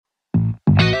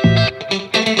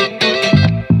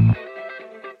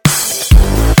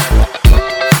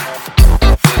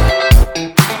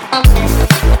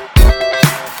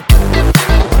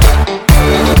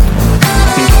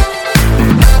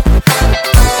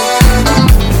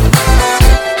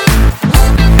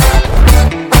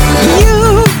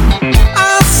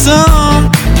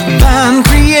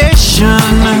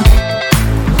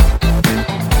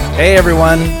Hey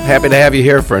everyone, happy to have you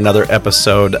here for another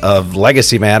episode of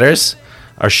Legacy Matters.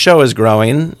 Our show is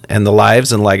growing, and the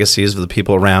lives and legacies of the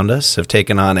people around us have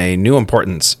taken on a new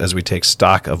importance as we take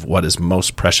stock of what is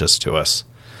most precious to us.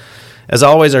 As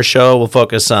always, our show will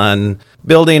focus on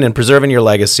building and preserving your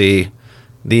legacy,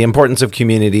 the importance of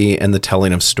community, and the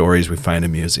telling of stories we find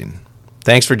amusing.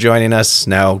 Thanks for joining us.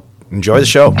 Now, enjoy the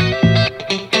show.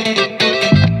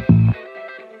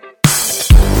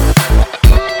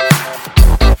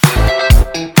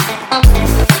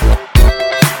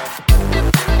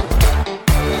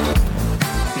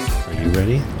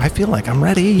 I feel like I'm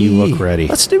ready. You look ready.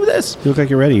 Let's do this. You look like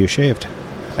you're ready. You shaved.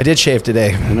 I did shave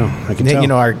today. I know. I can tell. You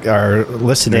know, our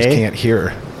listeners can't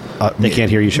hear. They can't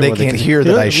hear you shave. They can't hear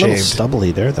that I shaved. A little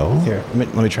stubbly there, though. Here,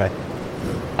 let me try.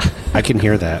 I can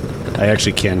hear that. I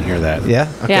actually can hear that.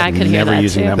 Yeah? Okay. Yeah, I can hear that. Never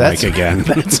using that mic again.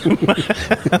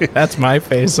 That's my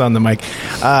face on the mic.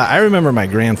 I remember my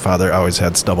grandfather always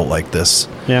had stubble like this.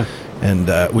 Yeah.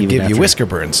 And we give you whisker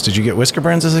burns. Did you get whisker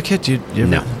burns as a kid? You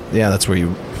no. Yeah, that's where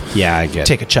you... Yeah, I get.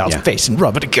 Take a child's face and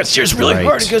rub it against yours really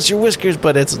hard against your whiskers,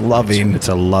 but it's loving. It's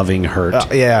a loving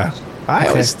hurt. Yeah. I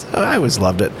always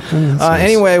loved it. Nice.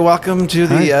 Anyway, welcome to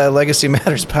the Legacy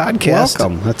Matters podcast.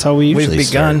 Welcome. That's how we usually We've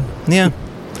begun. Start. Yeah.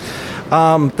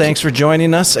 Thanks for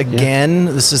joining us again.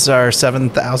 Yeah. This is our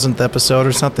 7,000th episode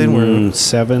or something. We're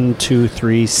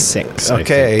 7236.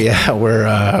 Okay, yeah,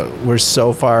 we're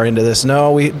so far into this.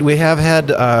 No, we have had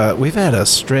we've had a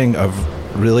string of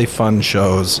really fun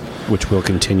shows, which will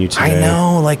continue today. I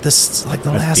know, like the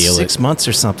last 6 months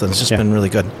or something. It's just been really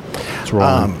good. It's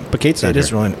rolling. But Kate's not here. It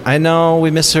is rolling. I know, we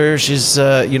miss her. She's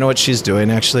you know what she's doing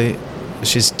actually?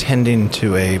 She's tending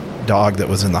to a dog that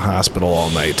was in the hospital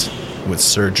all night with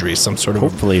surgery, some sort of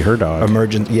hopefully her dog.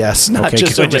 Emergent, yes, not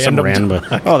just a random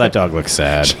dog. Oh, that dog looks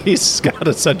sad. She's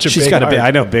got such a She's big got heart. I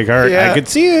know, big heart. Yeah. I could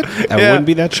see it. I wouldn't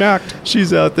be that shocked.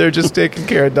 She's out there just taking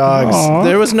care of dogs. Aww.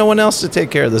 There was no one else to take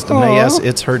care of this. No, yes,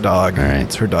 it's her dog. All right.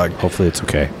 It's her dog. Hopefully it's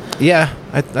okay. Yeah,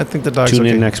 I think the dog's Tune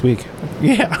okay. in next week.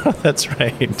 Yeah, that's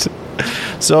right.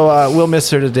 So we'll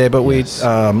miss her today, but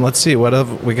let's see, what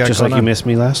have we got just going like on? You missed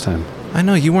me last time. I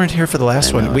know, you weren't here for the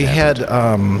last one. We had...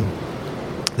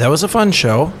 that was a fun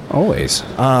show. Always.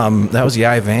 That was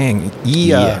Yai Vang.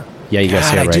 Yeah, you got to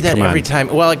say it right. I do that every time.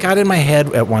 Well, it got in my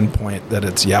head at one point that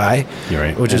it's Yai. You're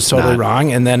right. Which is totally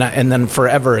wrong. And then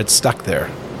forever it's stuck there.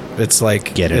 It's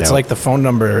like like the phone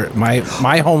number.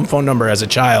 My home phone number as a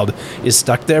child is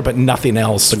stuck there, but nothing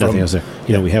else. Nothing else there.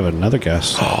 You know, we have another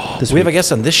guest. We have a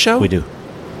guest on this show? We do.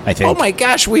 I think. Oh my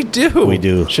gosh, we do. We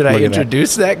do. Should I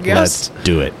introduce that guest? Let's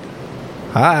do it.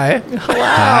 Hi. Hello,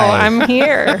 I'm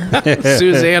here.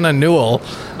 Suzanna Newell,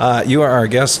 you are our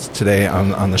guest today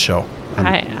on the show.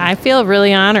 I feel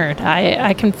really honored.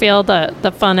 I can feel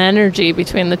the fun energy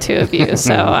between the two of you.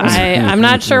 So I'm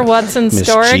not sure what's in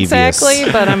store exactly,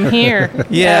 but I'm here.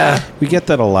 Yeah. We get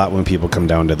that a lot when people come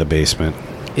down to the basement.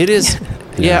 It is.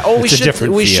 Yeah. Oh, we should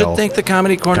thank the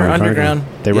Comedy Corner Underground.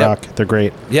 They rock. They're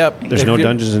great. Yep. There's no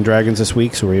Dungeons and Dragons this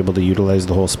week, so we're able to utilize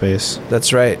the whole space.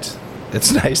 That's right.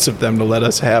 It's nice of them to let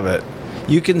us have it.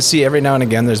 You can see every now and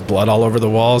again there's blood all over the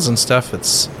walls and stuff.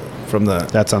 It's from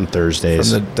That's on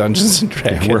Thursdays. From the Dungeons and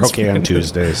Dragons. Yeah, we're okay on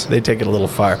Tuesdays. They take it a little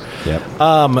far. Yep.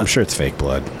 I'm sure it's fake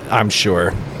blood. I'm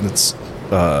sure. It's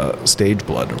stage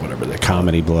blood or whatever they call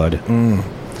Comedy it. blood.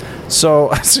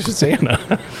 So, Susanna.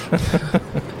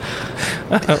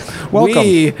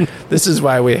 Welcome. This is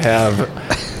why we have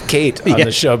Kate on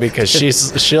the show, because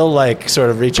she'll like sort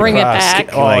of reach Bring across. It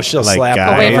back. Oh, she'll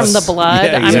slap away from the blood.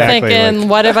 Yeah, exactly. I'm thinking,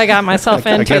 what have I got myself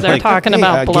into? They're talking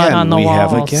about blood on the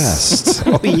walls. We have a guest.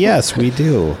 Oh yes, we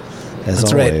do.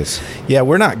 That's always. Right. Yeah,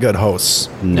 we're not good hosts.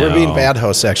 No. We're being bad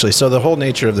hosts, actually. So the whole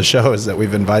nature of the show is that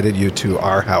we've invited you to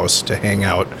our house to hang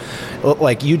out.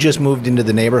 Like, you just moved into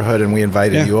the neighborhood, and we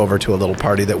invited you over to a little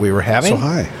party that we were having. So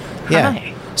hi. Yeah.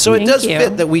 Hi. So it does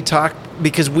fit that we talk,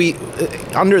 because we,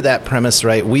 under that premise,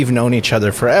 right, we've known each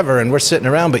other forever, and we're sitting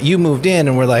around, but you moved in,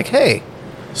 and we're like, hey,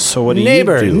 so what do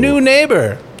neighbor, you do? New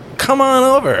neighbor, come on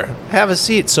over, have a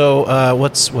seat. So to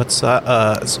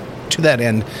that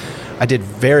end, I did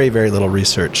very, very little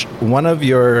research. One of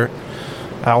your,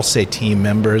 I'll say team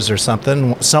members or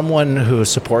something, someone who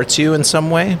supports you in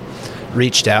some way,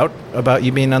 reached out about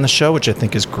you being on the show, which I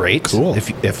think is great. Cool.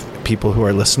 If people who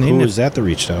are listening. Who is that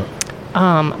reached out?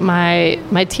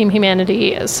 My Team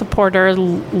Humanity supporter,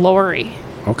 Lori,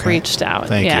 reached out.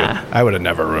 Thank you. I would have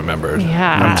never remembered.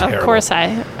 Yeah, of course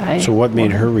I So what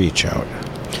made her reach out?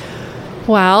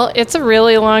 Well, it's a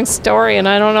really long story, and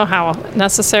I don't know how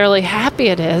necessarily happy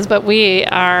it is, but we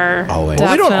are Always.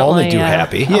 Well, we don't only do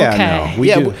happy. Yeah, Okay. no.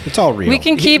 We do. It's all real. We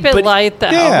can keep it But- light, though.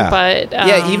 Yeah.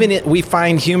 But we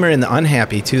find humor in the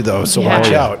unhappy too, though. So Yeah.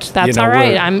 watch out. That's all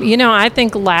right. I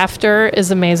think laughter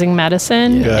is amazing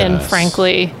medicine, and Yes.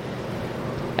 frankly,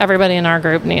 everybody in our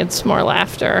group needs more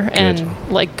laughter and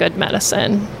like good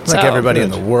medicine. like everybody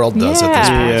in the world does at this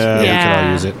point. Yeah, we Yeah. can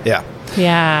all use it. Yeah.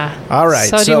 Yeah. All right,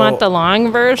 So, do so- you want the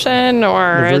long version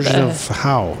or The version of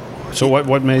how? So what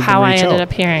made how them I reach ended out?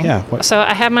 up hearing? Yeah. What? So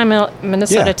I have my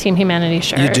Minnesota Yeah. Team Humanity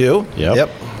shirt. You do? Yep.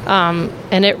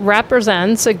 And it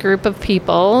represents a group of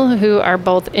people who are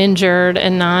both injured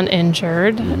and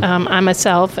non-injured. Mm-hmm. I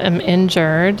myself am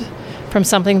injured from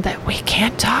something that we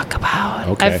can't talk about.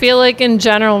 Okay. I feel like in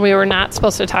general we were not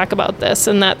supposed to talk about this,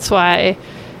 and that's why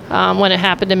when it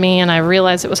happened to me and I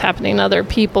realized it was happening to other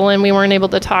people and we weren't able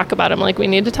to talk about it, I'm like, we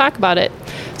need to talk about it.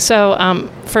 So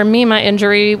for me, my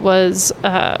injury was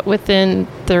within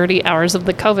 30 hours of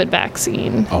the COVID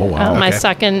vaccine. Oh, wow. My Okay.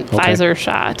 second Pfizer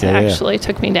shot actually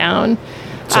took me down.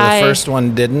 So the first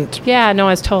one didn't? Yeah, no,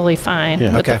 I was totally fine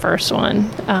with Okay. the first one.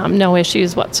 No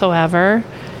issues whatsoever.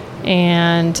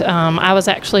 And I was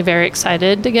actually very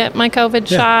excited to get my COVID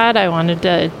shot. I wanted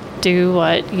to do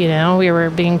what, we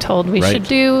were being told we should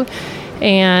do.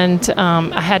 And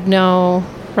I had no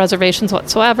reservations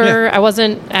whatsoever. I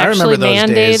wasn't actually remember those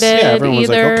mandated days. Yeah, everyone was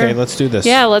either. like, okay, let's do this.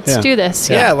 Yeah, let's do this.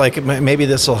 Yeah, like maybe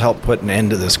this will help put an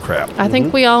end to this crap. I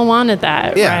think we all wanted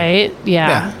that, Yeah. right?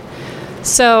 Yeah.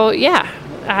 So,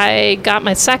 I got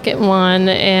my second one,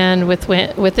 and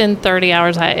within 30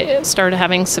 hours, I started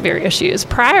having severe issues.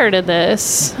 Prior to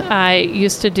this, I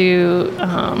used to do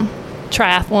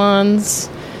triathlons,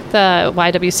 the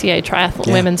YWCA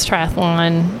women's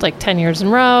triathlon, like 10 years in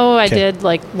a row. I did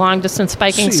like long distance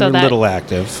biking, So so you're that a little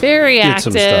active. very Did active.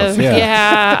 some stuff,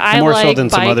 yeah. I More like so than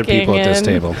some other people at this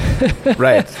biking table.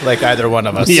 Right. Like either one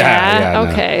of us. Yeah.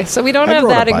 no. Okay, so we don't I have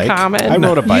rode a that in bike. common. I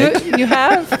rode a bike. You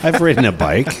have? I've ridden a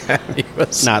bike.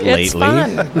 Not It's lately.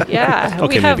 fun. Yeah.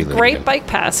 Okay, we have maybe later. great bike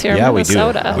paths here Yeah, in we do.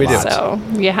 Minnesota. We do. So,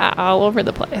 all over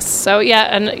the place. So,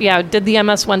 did the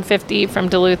MS 150 from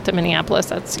Duluth to Minneapolis.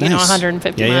 That's, Nice.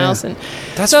 150 Yeah, yeah. miles. And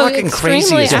That's so fucking crazy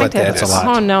extremely is what active. that is. That's a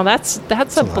lot. Oh, no, that's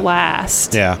a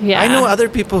blast. Yeah. Yeah. I know other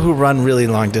people who run really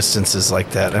long distances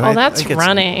like that. And Oh, I that's think it's-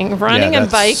 running. Running and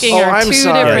that's- biking Oh, are I'm two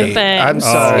sorry. different things. I'm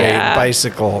sorry. Yeah.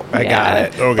 Bicycle. I got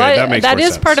it. Okay, But that makes more is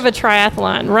sense. part of a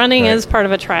triathlon. Running Right. is part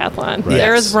of a triathlon. Right.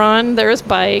 There Yes. is run, there is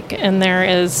bike, and there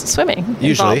is swimming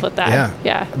Usually. involved with that.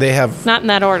 Yeah. They have Not in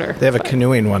that order. They have a but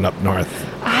canoeing one up north.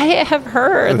 I have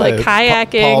heard With like a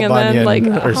kayaking Paul and then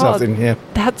Bunyan like or something. Yeah.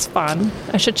 That's fun.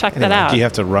 I should check that Anyway, out. Do you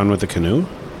have to run with the canoe?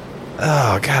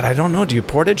 Oh God, I don't know. Do you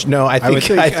portage? No, I would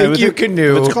think you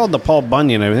canoe. If it's called the Paul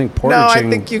Bunyan, I think portaging. No,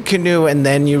 I think you canoe and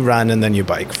then you run and then you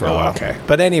bike for a while. Okay.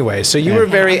 But anyway, so you were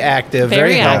very active,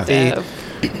 very healthy.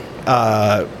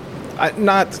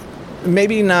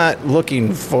 Maybe not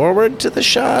looking forward to the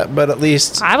shot, but at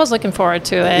least I was looking forward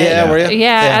to it. Yeah, were you?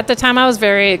 Yeah, Yeah. at the time I was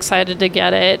very excited to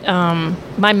get it.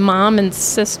 My mom and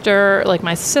sister, like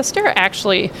my sister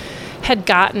actually had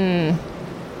gotten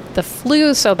the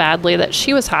flu so badly that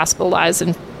she was hospitalized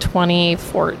in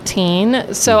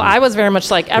 2014. So I was very much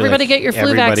like, everybody like, get your flu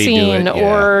everybody do vaccine, it,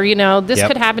 yeah. or, this Yep.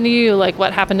 could happen to you, like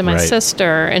what happened to my Right.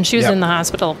 sister. And she was Yep. in the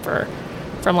hospital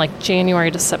from like January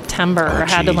to September. Oh,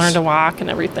 had to geez. learn to walk and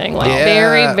everything. Like Yeah.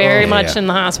 very, very Oh, much yeah. in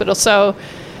the hospital. So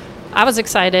I was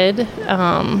excited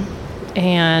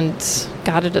and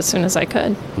got it as soon as I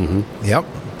could. Yep.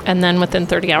 And then within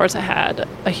 30 hours, I had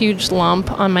a huge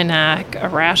lump on my neck, a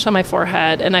rash on my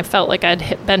forehead, and I felt like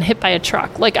I'd been hit by a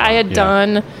truck. Like I had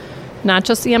done not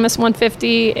just the MS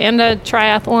 150 and a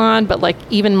triathlon, but like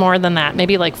even more than that,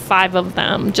 maybe like 5 of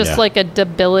them. Just Yeah. like a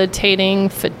debilitating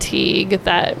fatigue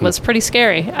that was pretty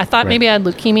scary. I thought maybe I had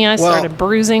leukemia. I Well, started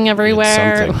bruising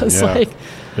everywhere. It something, was yeah. like,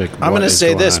 I'm going to what is say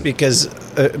going this on?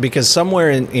 because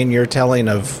somewhere in your telling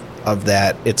of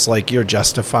that, it's like you're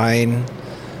justifying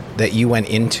that you went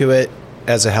into it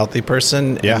as a healthy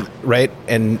person, Yeah. right?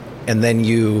 And then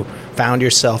you found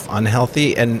yourself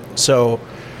unhealthy, and so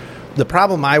the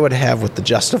problem I would have with the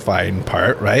justifying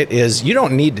part, right, is you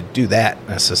don't need to do that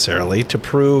necessarily to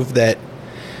prove that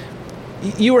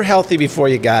you were healthy before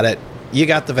you got it. You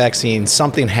got the vaccine.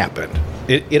 Something happened.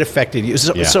 It affected you.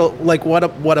 So, Yeah. so like, what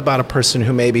about a person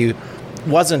who maybe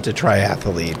wasn't a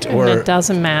triathlete and or it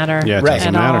doesn't matter Yeah, it Right.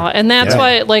 doesn't at matter. all. And that's Yeah.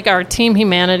 why like our team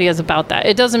humanity is about that.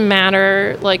 It doesn't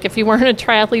matter like if you weren't a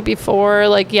triathlete before,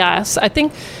 like yes, I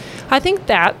think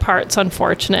that part's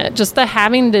unfortunate. Just the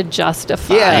having to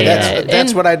justify yeah, it.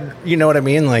 that's And- what you know what I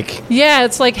mean? Like, yeah,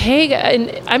 it's like, hey,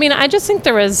 and I mean, I just think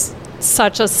there was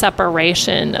such a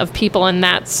separation of people, and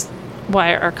that's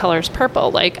why our color's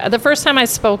purple. Like, the first time I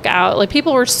spoke out, like,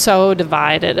 people were so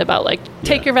divided about, like,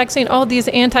 take your vaccine. Oh, these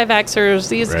anti-vaxxers,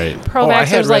 these pro-vaxxers. I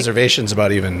had like, reservations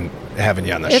about even having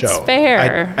you on the show. It's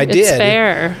fair. I did. It's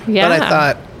fair. Yeah. But I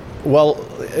thought, well,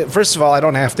 first of all, I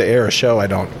don't have to air a show I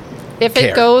don't If care.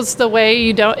 it goes the way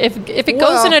you don't, if it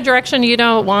goes in a direction you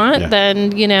don't want,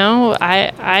 then, you know,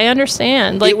 I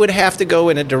understand. Like, it would have to go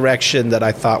in a direction that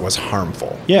I thought was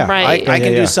harmful. Yeah. Right. I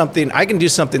can do something. I can do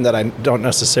something that I don't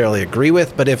necessarily agree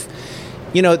with. But if,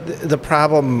 you know, the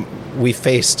problem we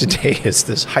face today is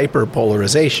this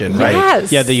hyperpolarization, right?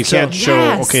 Yes. Yeah, that you can't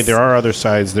show, okay, there are other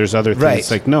sides, there's other things. Right.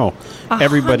 It's like, no,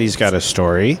 everybody's got a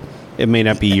story. It may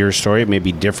not be your story. It may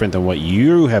be different than what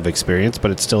you have experienced, but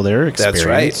it's still their experience. That's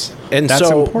right. And that's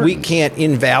so important. we can't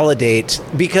invalidate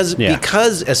because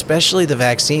especially the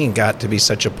vaccine got to be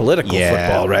such a political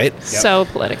football, right? so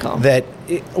political. That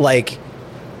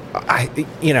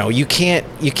you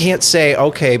can't say,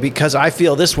 okay, because I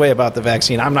feel this way about the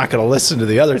vaccine, I'm not going to listen to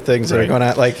the other things that are going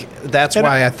on. Like, that's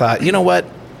why I thought, you know what?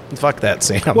 Fuck that,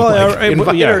 Sam. Well,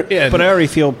 Like, but I already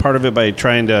feel part of it by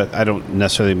trying to, I don't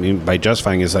necessarily mean by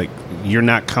justifying, is like, you're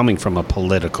not coming from a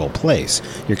political place.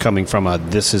 You're coming from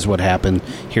this is what happened.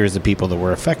 Here's the people that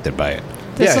were affected by it.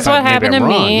 This is what happened to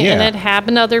me, and it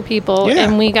happened to other people,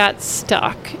 and we got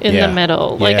stuck in the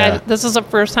middle. Like, this is the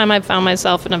first time I've found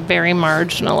myself in a very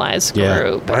marginalized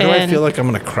group. Why do I feel like I'm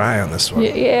going to cry on this one?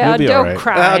 Yeah, don't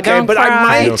cry. Okay, don't but cry.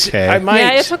 I might.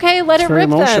 Yeah, it's okay. Let it rip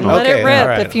then. Let it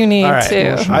rip if you need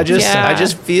to. I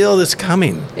just feel this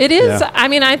coming. It is. I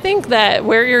mean, I think that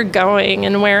where you're going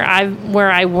and where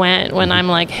I went when I'm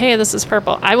like, hey, this is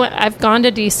purple. I've gone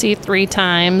to DC 3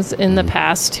 times in the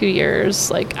past 2 years.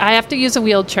 Like, I have to use a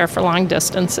wheelchair for long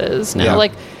distances now.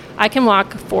 Like, I can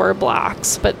walk 4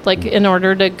 blocks, but like in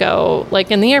order to go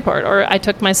like in the airport, or I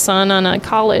took my son on a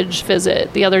college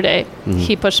visit the other day.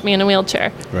 He pushed me in a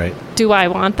wheelchair. Right. Do I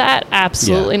want that?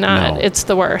 Absolutely not. No. It's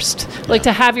the worst. Like,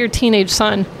 to have your teenage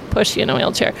son push you in a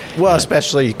wheelchair. Well,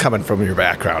 especially coming from your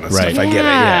background and stuff. I get it.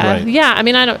 Yeah. Right. Yeah. I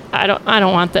mean, I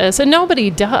don't want this, and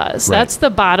nobody does. Right. That's the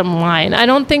bottom line. I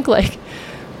don't think like.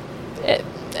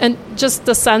 And just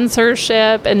the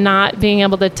censorship and not being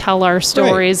able to tell our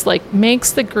stories like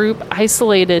makes the group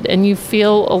isolated, and you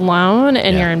feel alone,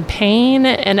 and you're in pain,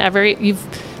 and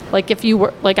if you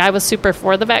were like, I was super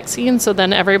for the vaccine, so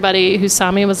then everybody who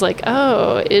saw me was like,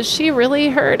 oh, is she really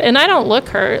hurt? And I don't look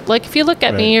hurt. Like, if you look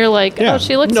at me, you're like, oh,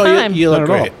 she looks fine. You look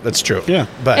great. That's true. Yeah.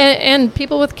 But and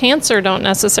people with cancer don't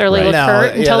necessarily look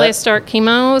hurt until they start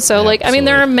chemo. So, I mean,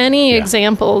 there are many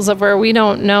examples of where we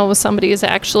don't know somebody is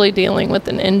actually dealing with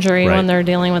an injury when they're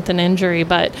dealing with an injury.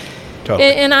 But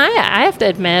and I have to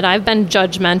admit, I've been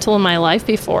judgmental in my life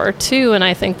before too, and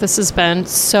I think this has been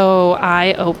so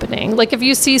eye-opening. Like, if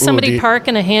you see somebody park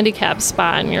in a handicap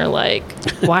spot and you're like,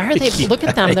 why are they look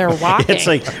at them, they're walking. It's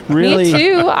like, really? Me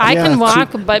too. I can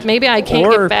walk, but maybe I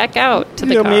can't get back out to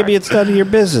the car. Maybe it's none of your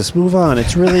business. Move on.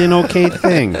 It's really an okay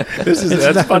thing.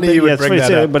 That's funny you would bring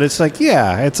that up. But it's like,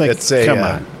 come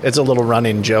on. It's a little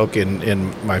running joke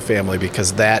in my family,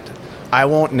 because I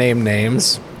won't name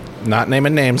names. Not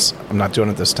naming names. I'm not doing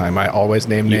it this time. I always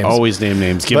name names. You always name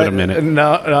names. Give it a minute.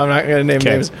 No, I'm not going to name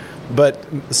names. But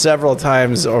several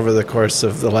times over the course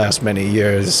of the last many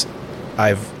years,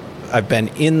 I've been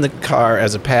in the car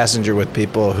as a passenger with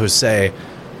people who say,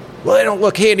 well, they don't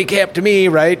look handicapped to me,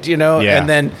 right? You know? Yeah. And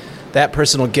then that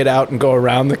person will get out and go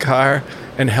around the car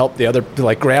and help the other,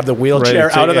 like, grab the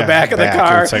wheelchair out of the back of the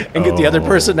car and get the other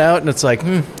person out. And it's like,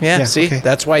 see,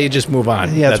 that's why you just move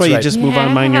on. Yeah, that's why you just move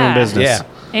on, mind your own business. Yeah.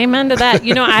 Amen to that.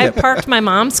 You know, I parked my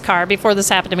mom's car before this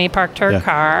happened to me, parked her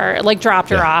car, like dropped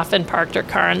her off and parked her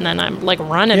car, and then I'm like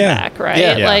running back, right?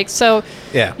 Yeah. Like, so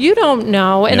you don't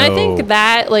know. And I think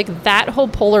that, like, that whole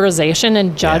polarization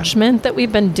and judgment that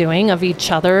we've been doing of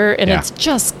each other, and it's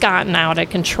just gotten out of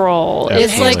control.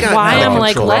 It's like why I'm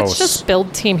like, let's just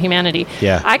build team humanity.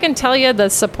 Yeah. I can tell you the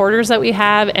supporters that we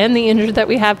have and the injured that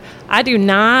we have, I do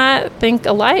not think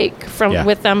alike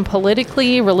with them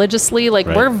politically, religiously. Like,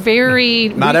 we're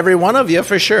very... Not every one of you,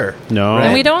 for sure. No.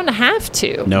 And we don't have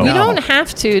to. No. We don't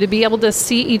have to be able to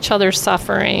see each other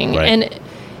suffering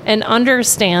and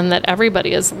understand that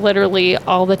everybody is literally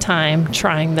all the time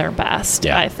trying their best,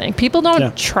 I think. People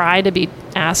don't try to be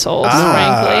assholes,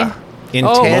 frankly.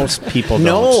 Most people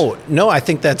don't. No, I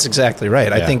think that's exactly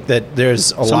right. I think that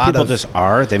there's a Some lot people of... just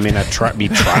are. They may not be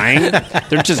trying.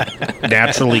 They're just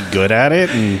naturally good at it.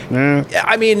 And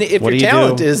I mean, if your you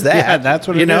talent do? is that, Yeah, that's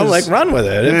what it you know, is. like, run with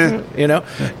it. You know,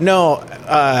 no,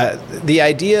 the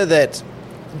idea that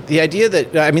the idea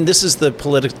that, I mean, this is the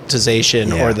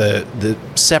politicization or the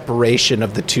separation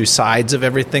of the two sides of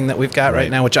everything that we've got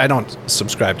right now, which I don't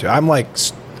subscribe to.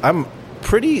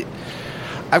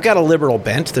 I've got a liberal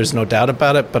bent, there's no doubt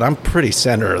about it, but I'm pretty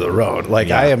center of the road.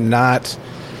 Like, I am not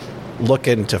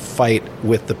looking to fight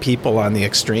with the people on the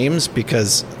extremes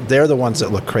because they're the ones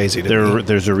that look crazy to me.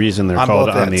 There's a reason they're called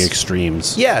on the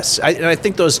extremes. Yes, and I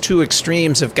think those two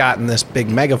extremes have gotten this big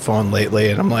megaphone lately,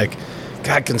 and I'm like,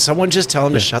 God, can someone just tell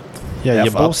them to shut the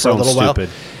F up for a little while?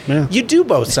 Yeah. You do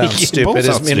both sound stupid,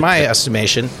 in my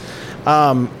estimation.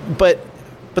 But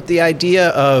the idea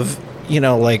of,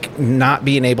 like, not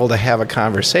being able to have a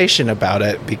conversation about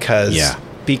it because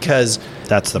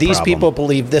that's these problem. people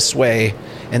believe this way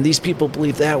and these people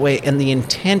believe that way, and the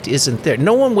intent isn't there.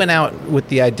 No one went out with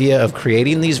the idea of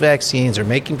creating these vaccines or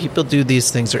making people do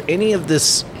these things or any of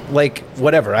this, like,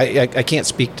 whatever. I can't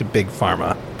speak to big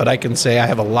pharma, but I can say I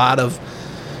have a lot of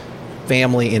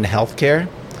family in healthcare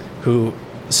who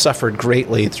suffered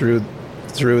greatly through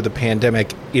the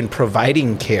pandemic in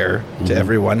providing care to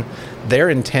everyone. Their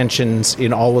intentions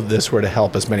in all of this were to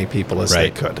help as many people as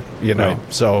they could,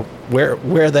 So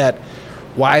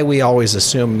why we always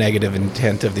assume negative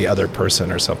intent of the other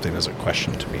person or something is a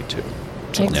question to me too.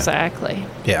 So, exactly.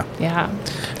 Yeah.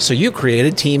 So you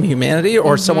created Team Humanity,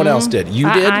 or someone else did?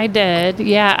 You did? I did.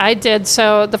 Yeah, I did.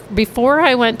 So before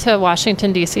I went to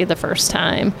Washington, D.C. the first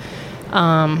time,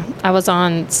 I was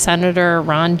on Senator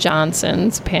Ron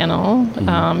Johnson's panel.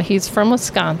 He's from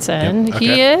Wisconsin. Yep. Okay.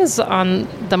 He is on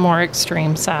the more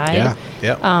extreme side.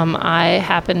 Yeah. I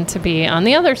happen to be on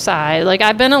the other side. Like,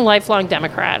 I've been a lifelong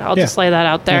Democrat. I'll just lay that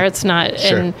out there. It's not...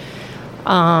 Sure.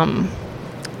 And,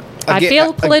 I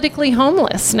feel politically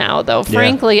homeless now, though,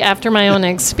 frankly, after my own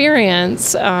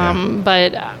experience.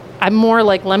 But I'm more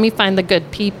like, let me find the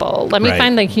good people. Let me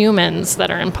find the humans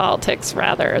that are in politics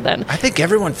rather than... I think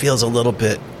everyone feels a little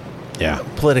bit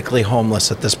politically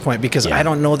homeless at this point because I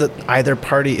don't know that either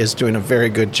party is doing a very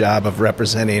good job of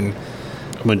representing...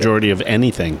 majority of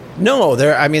anything. No,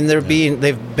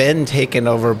 they've been taken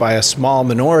over by a small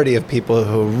minority of people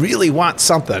who really want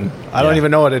something. I don't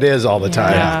even know what it is all the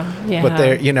time. Yeah. But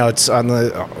they're, it's on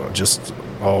the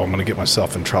I'm going to get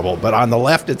myself in trouble. But on the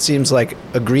left, it seems like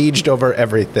egreged over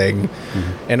everything.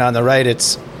 And on the right,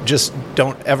 it's just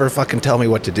don't ever fucking tell me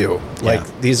what to do. Like,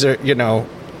 these are,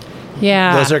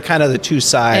 those are kind of the two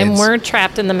sides. And we're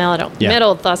trapped in the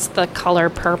middle, thus the color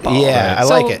purple. Yeah, I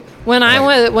like it.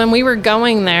 When we were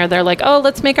going there, they're like, "Oh,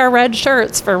 let's make our red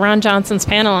shirts for Ron Johnson's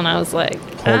panel," and I was like,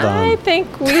 "I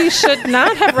think we should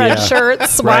not have red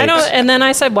shirts. Why don't?" And then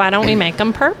I said, "Why don't we make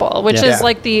them purple?" Which is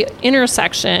like the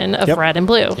intersection of red and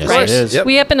blue, right? It is.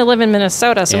 We happen to live in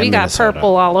Minnesota, so we got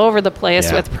purple all over the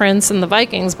place with Prince and the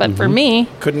Vikings. But for me,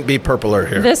 couldn't be purpler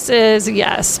here. This is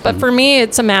but for me,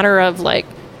 it's a matter of like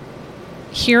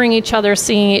hearing each other,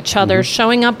 seeing each other,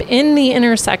 showing up in the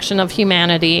intersection of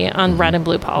humanity on red and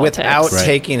blue politics. Without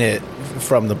taking it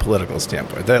from the political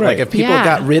standpoint. Like, if people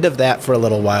got rid of that for a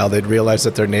little while, they'd realize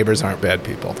that their neighbors aren't bad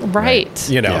people. Right.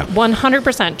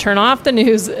 100%. Turn off the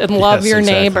news and love your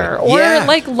neighbor. Or,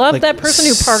 love that person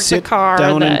who parked the car. Sit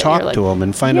down and talk to them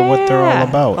and find out what they're all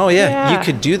about. Oh, yeah. You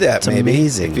could do that, it's maybe,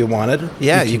 amazing. if you wanted.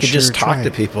 Yeah, you could just talk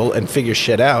to people and figure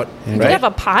shit out. You could have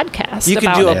a podcast You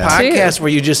could do a podcast too.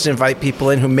 where you just invite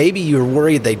people in who maybe you're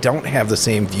worried they don't have the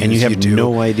same views and you have do.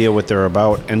 no idea what they're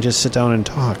about, and just sit down and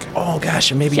talk. Oh,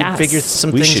 gosh, and maybe you figure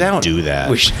some things out. We should do that.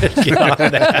 We should get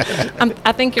on that.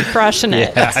 I think you're crushing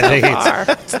it so far.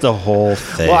 It's the whole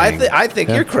thing. Well, I think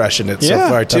you're crushing it so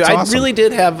far, too. That's awesome. I really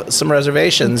did have some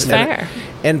reservations. Fair.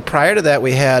 And prior to that,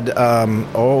 we had,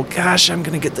 I'm going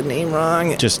to get the name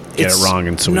wrong. Just get it wrong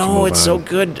and so we can move No, it's on. so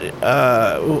good.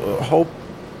 Hope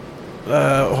Ministries.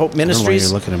 I don't know why you're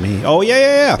looking at me. Oh,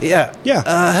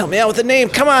 yeah. Help me out with the name.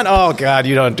 Come on. Oh, God,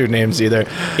 you don't do names either.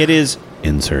 It is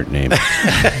insert name.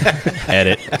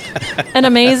 Edit. An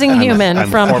amazing human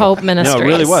from Hope Ministries. No, it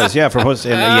really was. Yeah, from Hope.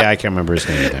 I can't remember his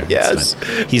name either. Yes.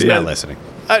 He's not listening.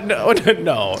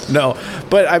 No.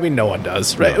 But, I mean, no one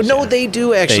does, right? No, they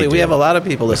do, actually. We have a lot of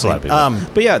people listening.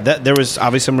 But, yeah, there was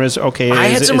obviously some I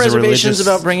had some reservations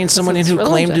about bringing someone in who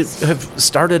claimed to have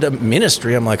started a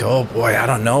ministry. I'm like, oh, boy, I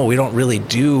don't know. We don't really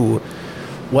do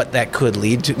what that could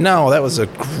lead to. No, that was a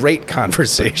great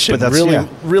conversation. But that's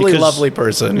really lovely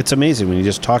person. It's amazing when you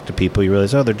just talk to people, you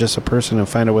realize, they're just a person and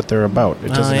find out what they're about. It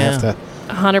doesn't have to...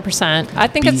 100%. I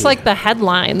think it's like the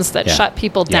headlines that shut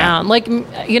people down. Like,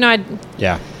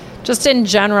 just in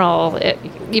general,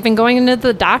 even going into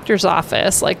the doctor's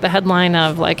office, like the headline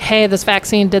of like, hey, this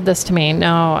vaccine did this to me.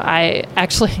 No, I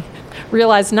actually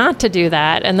realized not to do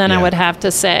that. And then I would have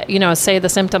to say the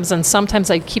symptoms. And sometimes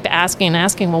I keep asking,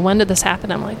 well, when did this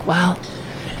happen? I'm like, well,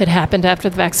 It happened after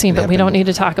the vaccine, but we don't need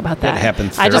to talk about that. It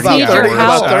happened I just 30 need your hours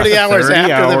help. About 30 hours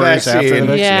after the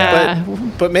vaccine. Yeah.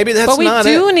 But maybe that's But we not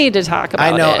do it. need to talk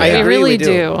about I know, it. I agree, really we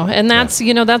do. And that's,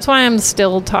 that's why I'm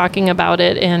still talking about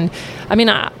it. And I mean,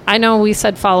 I know we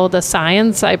said follow the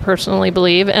science, I personally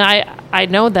believe. And I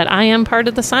know that I am part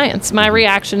of the science. My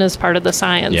reaction is part of the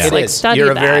science. It Like, is. study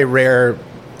You're a that. very rare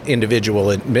individual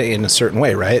in a certain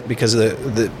way, right? Because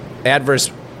the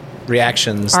adverse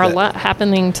reactions are that-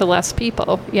 happening to less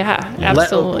people. Yeah,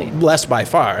 absolutely. less by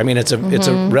far. I mean, it's a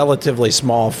relatively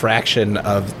small fraction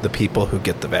of the people who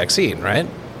get the vaccine, right?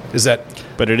 Is that?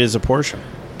 But it is a portion.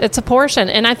 It's a portion,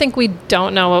 and I think we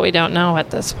don't know what we don't know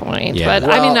at this point. Yeah. But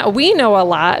I mean, we know a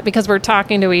lot because we're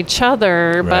talking to each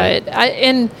other. Right. But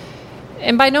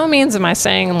and by no means am I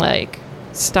saying like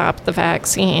stop the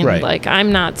vaccine. Right. Like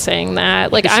I'm not saying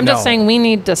that. Like I'm No. just saying we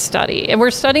need to study, and we're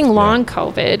studying long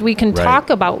COVID. We can Right. talk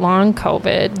about long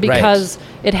COVID because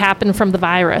it happened from the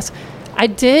virus. I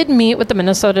did meet with the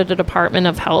Minnesota Department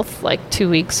of Health like 2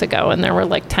 weeks ago, and there were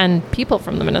like 10 people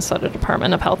from the Minnesota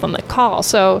Department of Health on the call.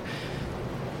 So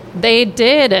they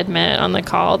did admit on the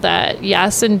call that,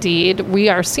 yes, indeed, we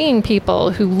are seeing people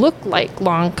who look like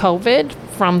long COVID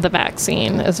from the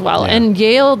vaccine as well. Yeah. And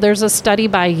Yale, there's a study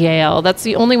by Yale. That's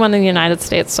the only one in the United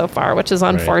States so far, which is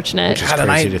unfortunate. Which is God, and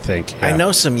crazy to think. I Yeah.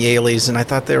 know some Yaleys, and I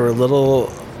thought they were a little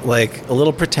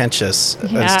pretentious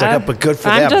and stuck up, but good for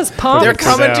I'm them. just pumped. They're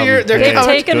coming to your. They're They've coming.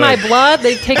 taken my blood.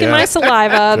 They've taken my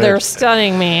saliva. Good. They're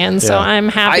studying me, and so Yeah. I'm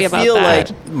happy I about feel that.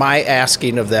 like my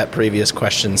asking of that previous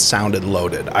question sounded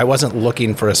loaded. I wasn't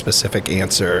looking for a specific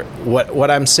answer. What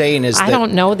I'm saying is I that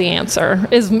don't know the answer.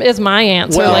 Is my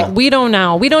answer? Well- Like we don't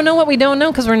know. We don't know what we don't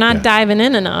know because we're not diving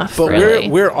in enough. But really.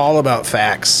 we're all about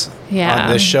facts. Yeah.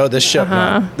 On this show. This show.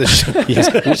 No, this show.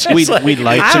 We'd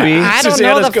like to be. I don't know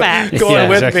Susanna's the facts. Going Yeah,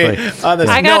 with exactly. me on this.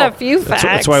 I got No, a few facts.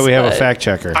 That's why we have a but- fact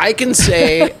checker. I can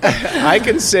say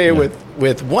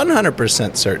with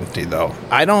 100% certainty, though,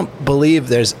 I don't believe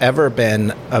there's ever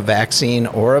been a vaccine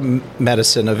or a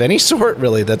medicine of any sort,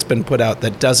 really, that's been put out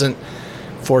that doesn't,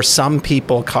 for some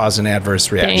people, cause an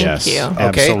adverse reaction. Thank you.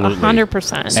 Okay? Absolutely.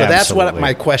 100%. So that's what Absolutely.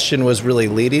 my question was really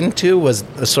leading to, was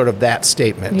sort of that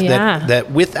statement. Yeah.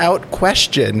 That without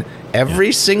question,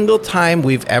 every single time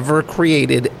we've ever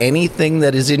created anything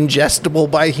that is ingestible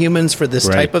by humans for this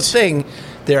type of thing,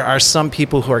 there are some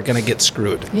people who are going to get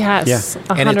screwed. Yes,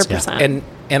 And it's- 100%.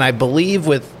 And I believe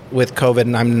with COVID,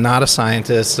 and I'm not a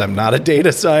scientist, I'm not a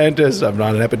data scientist, I'm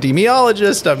not an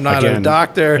epidemiologist, I'm not a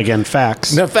doctor. Again,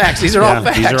 facts. No facts. These are all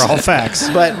facts. These are all facts.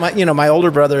 But my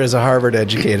older brother is a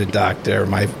Harvard-educated doctor.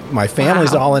 My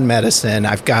family's all in medicine.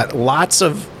 I've had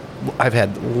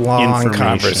long Information.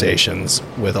 conversations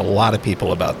with a lot of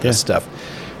people about this stuff.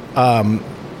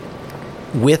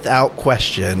 Without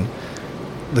question,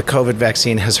 the COVID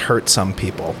vaccine has hurt some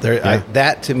people.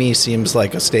 That to me seems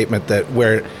like a statement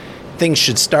where things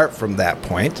should start from that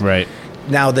point. Right.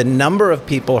 Now, the number of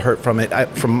people hurt from it,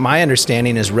 from my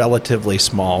understanding, is relatively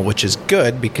small, which is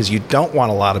good because you don't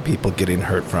want a lot of people getting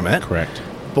hurt from it. Correct.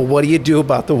 But what do you do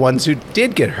about the ones who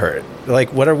did get hurt?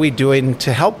 Like, what are we doing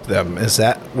to help them? Is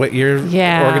that what your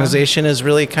organization is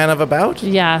really kind of about?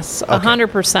 Yes,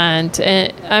 100%.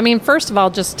 And, I mean, first of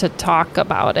all, just to talk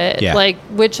about it,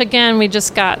 which again, we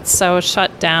just got so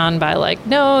shut down by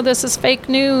no, this is fake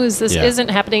news. This isn't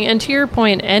happening. And to your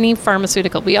point, any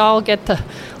pharmaceutical, we all get the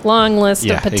long list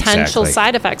of potential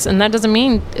side effects, and that doesn't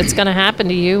mean it's going to happen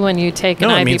to you when you take an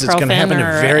ibuprofen. It means it's going to happen to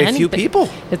very few people.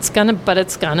 It's going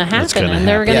to happen, and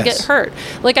they're going to get hurt.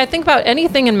 Like I think about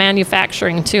anything in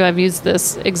manufacturing too. I've used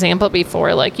this example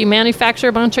before. Like you manufacture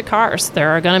a bunch of cars, there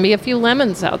are going to be a few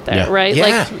lemons out there, right?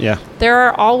 There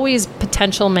are always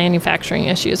potential manufacturing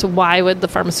issues. Why would the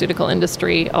pharmaceutical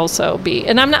industry also be?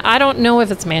 And I don't know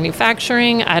if it's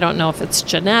manufacturing. I don't know if it's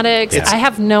genetics. I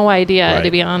have no idea,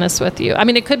 to be honest with you. I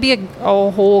mean, it could be a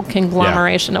whole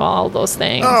conglomeration of all those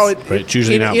things. Oh, it's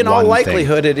usually not in all one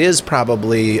likelihood, it is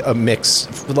probably a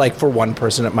mix. Like for one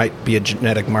person, it might be a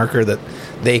genetic marker that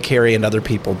they carry and other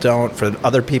people don't. For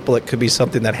other people, it could be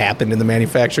something that happened in the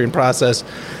manufacturing process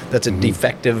that's a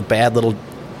defective, bad little,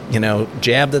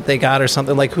 jab that they got or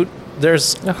something.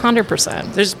 There's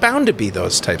 100%. There's bound to be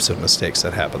those types of mistakes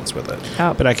that happens with it.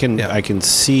 Oh. But I can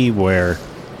see where,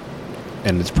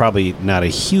 and it's probably not a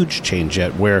huge change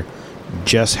yet, where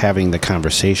just having the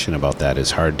conversation about that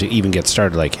is hard to even get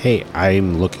started. Like, hey,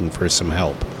 I'm looking for some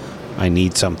help. I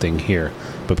need something here.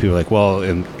 But people are like, well,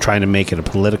 and trying to make it a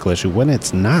political issue when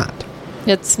it's not.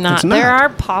 It's not. There are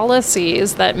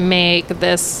policies that make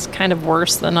this kind of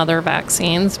worse than other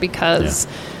vaccines because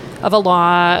of a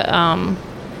law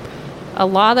a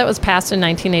law that was passed in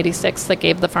 1986 that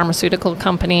gave the pharmaceutical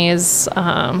companies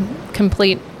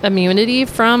complete immunity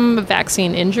from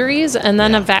vaccine injuries, and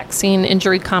then a vaccine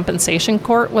injury compensation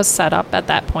court was set up at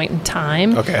that point in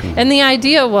time. Okay. And the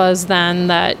idea was then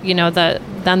that,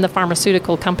 then the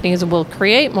pharmaceutical companies will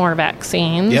create more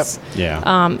vaccines. Yep.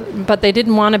 Yeah. But they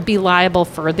didn't want to be liable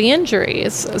for the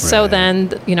injuries. So then,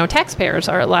 taxpayers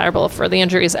are liable for the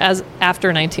injuries as after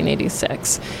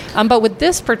 1986. But with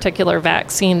this particular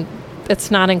vaccine,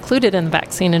 it's not included in the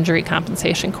vaccine injury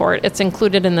compensation court. It's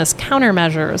included in this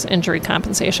countermeasures injury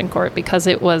compensation court because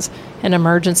it was an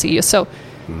emergency use. So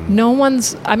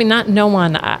not no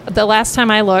one. The last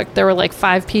time I looked, there were like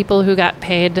 5 people who got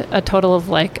paid a total of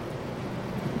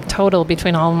total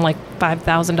between all of them, like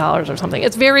 $5,000 or something.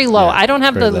 It's very low. Yeah, I don't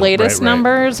have the latest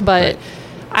numbers, but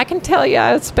I can tell you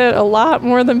I spent a lot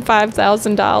more than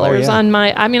 $5,000 on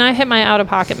my, I hit my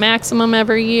out-of-pocket maximum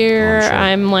every year. Oh, sure.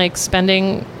 I'm like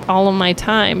spending all of my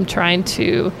time trying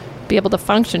to be able to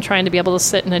function, trying to be able to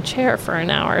sit in a chair for an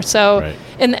hour. So,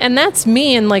 and that's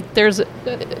me. And like,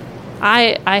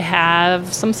 I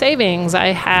have some savings. I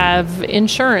have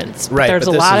insurance. But there's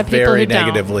a lot of people very who don't.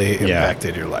 negatively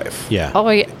impacted your life. Yeah. Oh,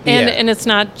 yeah. And it's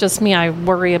not just me. I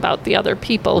worry about the other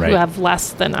people who have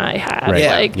less than I have.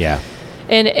 Right.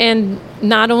 And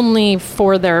not only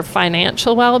for their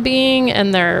financial well-being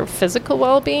and their physical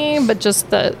well-being, but just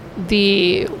the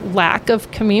lack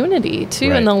of community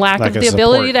too, and the lack of the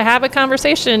ability to have a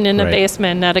conversation in a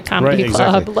basement at a comedy club.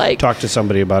 Exactly. Like, talk to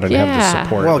somebody about it and have the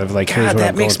support of like, here's God, what that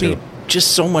I'm makes going me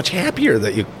just so much happier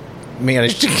that you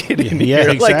managed to get in Yeah, here.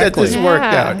 exactly. Like that this worked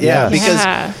out.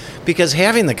 Yeah. Because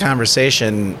having the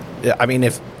conversation,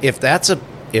 if that's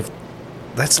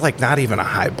like not even a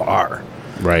high bar.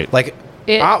 Right. Like,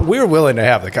 we're willing to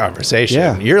have the conversation.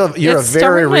 Yeah. You're a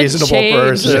very reasonable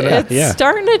person. It's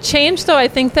starting to change, though. I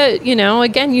think that,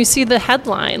 again, you see the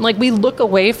headline. Like, we look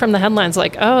away from the headlines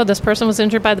like, oh, this person was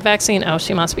injured by the vaccine. Oh,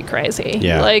 she must be crazy.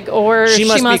 Yeah. Like, or she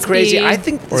must be crazy. I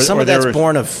think some of that's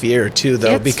born of fear, too,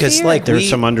 though. Because, fear. like, there's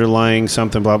some underlying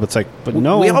something, blah, but it's like, but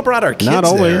no. We all brought our kids not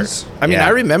always. there. I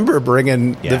remember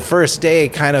bringing the first day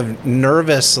kind of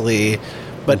nervously,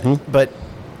 but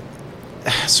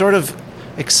sort of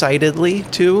excitedly,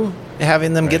 too,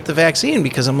 having them get the vaccine,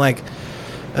 because I'm like,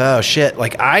 oh shit,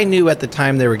 like I knew at the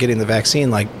time they were getting the vaccine,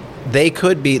 like they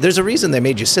could be, there's a reason they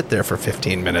made you sit there for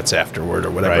 15 minutes afterward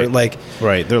or whatever. They're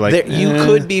like, you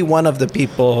could be one of the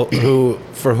people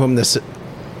for whom this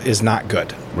is not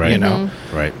good,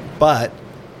 right. But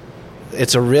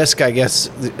it's a risk, I guess,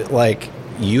 like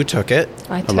you took it.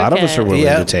 A lot of us are willing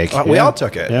to take. We all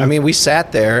took it. We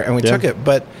sat there and we took it,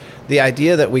 but the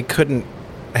idea that we couldn't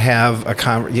have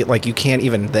you can't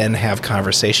even then have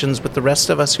conversations with the rest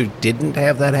of us who didn't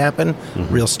have that happen,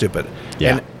 real stupid.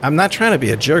 And I'm not trying to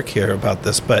be a jerk here about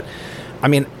this, but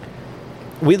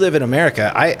we live in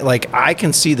America. I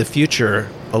can see the future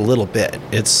a little bit.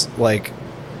 It's like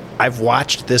I've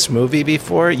watched this movie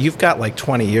before. You've got like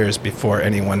 20 years before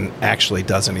anyone actually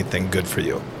does anything good for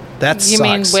you. That sucks. You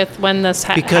mean with when this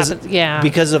happens? Yeah.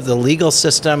 Because of the legal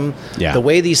system, the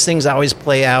way these things always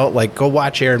play out, like go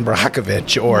watch Aaron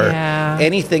Brockovich or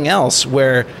anything else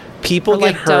where people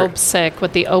get hurt. Dope sick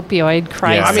with the opioid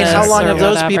crisis. How long have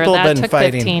those people been took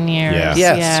fighting? 15 years.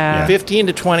 Yes. 15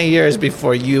 to 20 years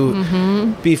before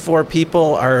before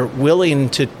people are willing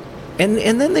to, and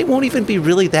then they won't even be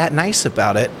really that nice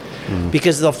about it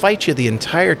because they'll fight you the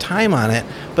entire time on it,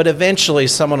 but eventually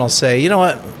someone will say, you know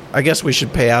what, I guess we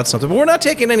should pay out something. But we're not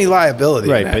taking any liability.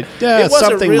 Right, but it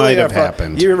something really might have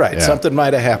happened. You're right. Yeah. Something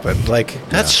might have happened. Like,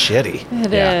 that's shitty.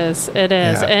 It is.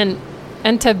 Yeah.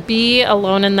 And to be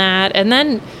alone in that. And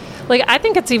then, like, I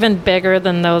think it's even bigger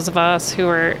than those of us who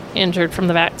were injured from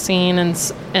the vaccine.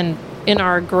 And in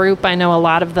our group, I know a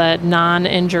lot of the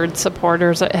non-injured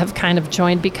supporters have kind of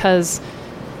joined because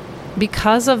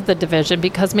of the division,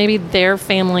 because maybe their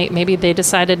family, maybe they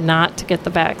decided not to get the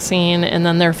vaccine and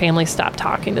then their family stopped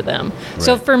talking to them. Right.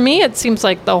 So for me, it seems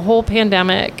like the whole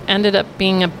pandemic ended up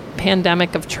being a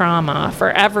pandemic of trauma for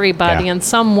everybody in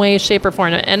some way, shape, or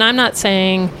form. And I'm not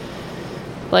saying,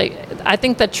 like, I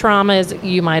think the trauma is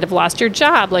you might have lost your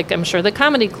job. Like, I'm sure the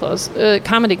comedy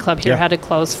club here had to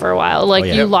close for a while. Like,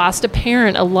 you lost a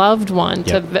parent, a loved one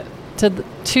to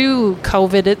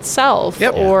COVID itself.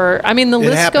 Or, the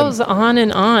list goes on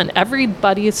and on.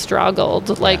 Everybody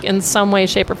struggled, like, in some way,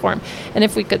 shape, or form. And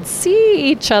if we could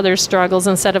see each other's struggles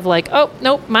instead of like, oh,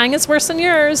 nope, mine is worse than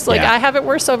yours. Like, I have it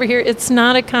worse over here. It's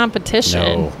not a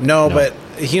competition. No. But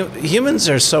humans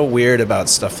are so weird about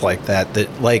stuff like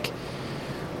that, like,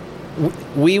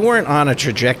 we weren't on a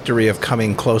trajectory of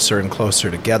coming closer and closer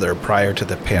together prior to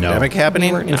the pandemic happening.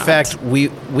 We were In not. fact, we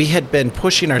had been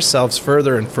pushing ourselves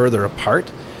further and further apart,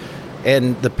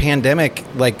 and the pandemic,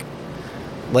 like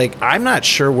I'm not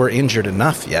sure we're injured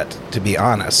enough yet, to be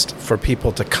honest, for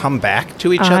people to come back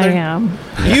to each other. I am.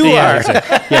 You are.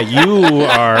 Yeah, you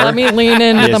are. Let me lean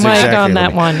into the Yes, mic exactly. on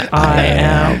that one. I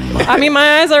am. I mean,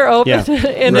 my eyes are open Yeah.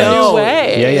 in Right. a new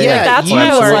way. Yeah, yeah, Like, yeah. that's you why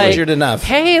I was are like, injured enough.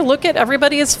 hey, look at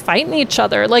everybody is fighting each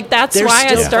other. Like, that's They're why I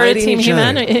still started fighting Team each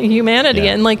other. Humanity.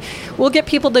 Yeah. And, like, we'll get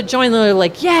people to join. They're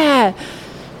like, yeah,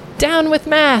 down with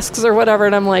masks or whatever.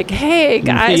 And I'm like, hey,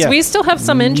 guys, Yeah. we still have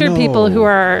some injured No. people who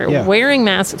are Yeah. wearing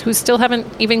masks who still haven't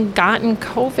even gotten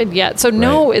COVID yet. So,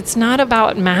 no, it's not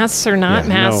about masks or not Yeah,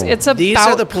 masks. no. It's These are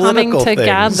about the coming political things.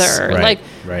 together. Right, Like,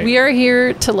 right. we are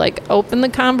here to like open the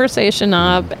conversation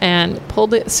up and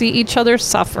see each other's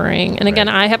suffering. And again,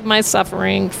 Right. I have my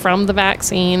suffering from the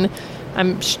vaccine.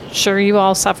 I'm sure you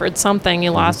all suffered something.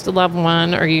 You lost a loved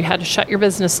one, or you had to shut your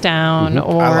business down,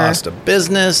 or I lost a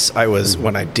business. I was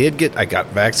when I got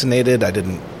vaccinated. It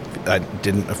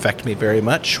didn't affect me very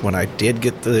much. When I did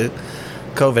get the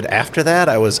COVID after that,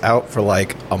 I was out for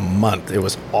like a month. It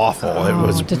was awful. It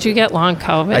was. Did you get long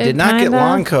COVID? I did not get kinda?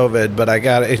 long COVID, but I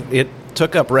got it. It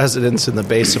took up residence in the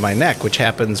base of my neck, which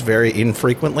happens very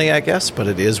infrequently, I guess, but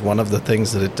it is one of the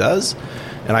things that it does.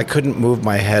 And I couldn't move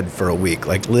my head for a week,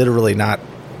 like literally not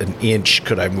an inch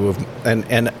could I move.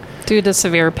 And Due to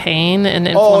severe pain and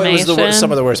oh, inflammation. it was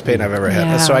some of the worst pain I've ever had.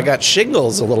 Yeah. So I got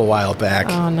shingles a little while back.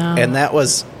 Oh, no. And that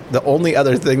was the only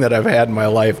other thing that I've had in my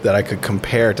life that I could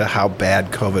compare to how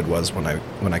bad COVID was when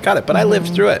I got it. But I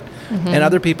lived through it, and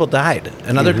other people died,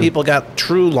 and other people got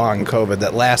true long COVID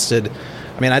that lasted.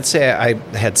 I mean, I'd say I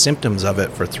had symptoms of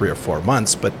it for 3 or 4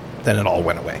 months, but then it all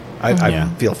went away. I Yeah.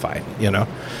 feel fine,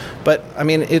 But I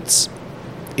mean, it's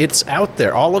out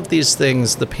there. All of these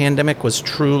things. The pandemic was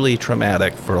truly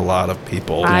traumatic for a lot of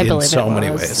people I in believe so it many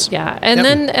was. ways. Yeah, and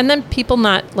Yep. then people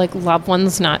not like loved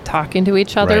ones not talking to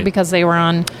each other Right. because they were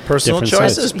on. Personal Different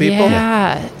choices, sides. people.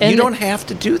 Yeah, You and- don't have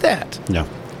to do that. No.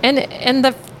 And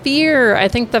the fear, I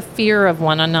think the fear of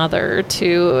one another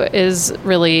too is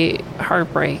really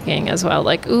heartbreaking as well.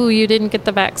 Like, ooh, you didn't get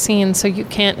the vaccine, so you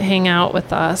can't hang out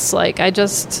with us. Like, I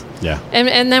just. Yeah.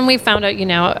 And then we found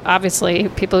out, obviously you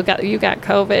got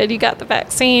COVID, you got the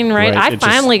vaccine, right? Right, I it just-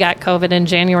 finally got COVID in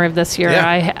January of this year.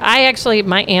 Yeah. I actually,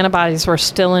 my antibodies were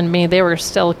still in me. They were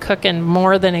still cooking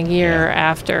more than a year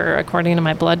after, according to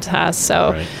my blood test.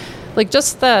 So, Right. like,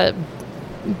 just the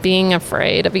being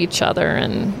afraid of each other,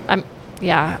 and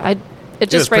it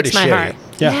just was breaks pretty my shitty. heart.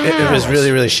 Yeah. It was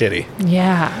really, really shitty.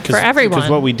 Yeah, for everyone. Because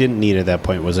what we didn't need at that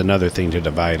point was another thing to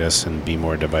divide us and be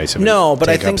more divisive. No, and but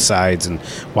I take think- up sides and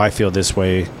why I feel this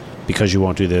way because you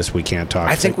won't do this. We can't talk.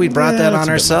 I think we brought that that's on a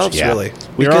bit ourselves, much. Yeah. really.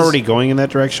 We were Because- already going in that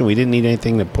direction. We didn't need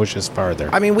anything to push us farther.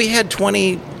 I mean, we had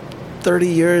 20, 30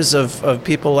 years of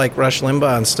people like Rush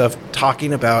Limbaugh and stuff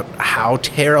talking about how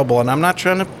terrible, and I'm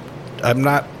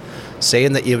not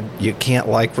saying that you can't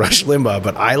like Rush Limbaugh,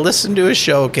 but I listen to his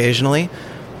show occasionally.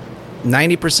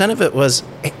 90% of it was,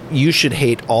 you should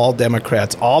hate all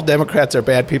Democrats. All Democrats are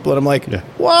bad people. And I'm like,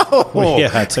 whoa.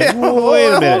 Yeah, it's like, wait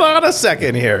a minute. Hold on a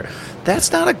second here.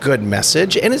 That's not a good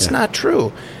message, and it's not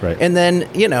true. Right. And then,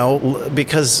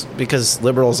 because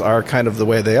liberals are kind of the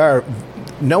way they are,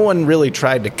 no one really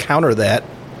tried to counter that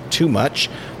too much.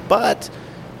 But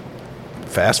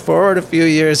fast forward a few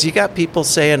years, you got people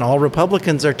saying all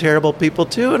Republicans are terrible people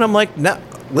too. And I'm like, no,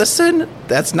 listen,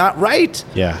 that's not right.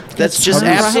 Yeah. That's It's just not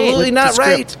right. absolutely Flip not the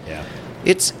right. script. Yeah.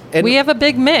 And we have a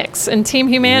big mix in Team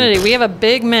Humanity. We have a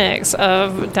big mix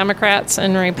of Democrats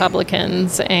and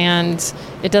Republicans, and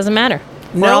it doesn't matter.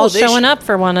 We're No, all they showing up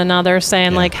for one another,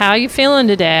 saying, like, how you feeling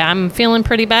today? I'm feeling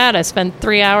pretty bad. I spent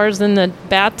 3 hours in the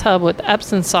bathtub with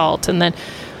Epsom salt, and then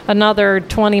another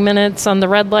 20 minutes on the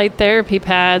red light therapy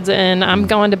pads, and I'm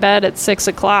going to bed at 6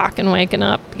 o'clock and waking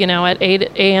up, at 8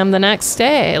 a.m. the next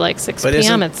day, like 6 But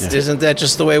p.m. isn't that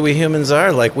just the way we humans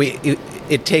are? Like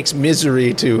it takes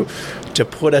misery to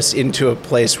put us into a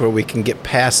place where we can get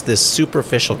past this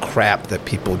superficial crap that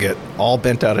people get all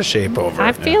bent out of shape over.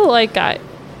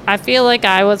 I feel like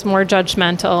I was more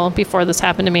judgmental before this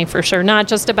happened to me, for sure. Not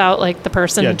just about like the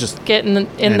person just getting in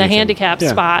the anything. handicap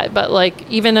Yeah. spot, but like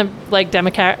even a like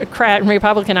Democrat and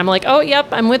Republican. I'm like, oh, yep,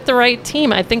 I'm with the right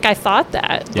team. I think I thought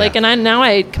that. Yeah. Like, and I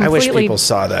completely. I wish people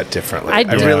saw that differently. I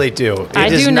do. really do. I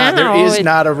It is do not, now. There is It-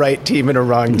 not a right team and a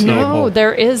wrong team. No,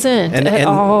 there isn't at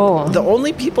all. The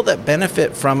only people that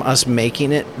benefit from us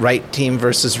making it right team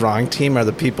versus wrong team are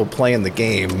the people playing the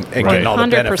game and getting all the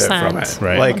benefit from it. 100%.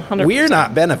 Right. Like, 100%. we're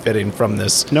not benefiting from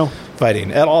this No.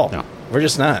 fighting at all. No. We're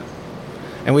just not.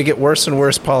 And we get worse and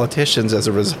worse politicians as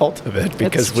a result of it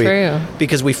because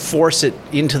we force it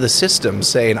into the system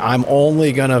saying, I'm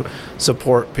only going to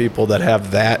support people that have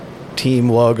that team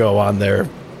logo on their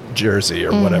jersey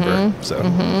or whatever. So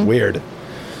weird.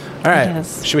 All right.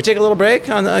 Should we take a little break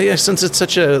on since it's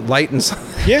such a light and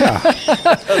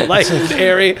light and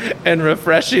airy and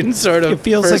refreshing sort of. It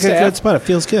feels like a good spot. It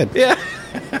feels good. Yeah.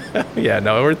 Yeah.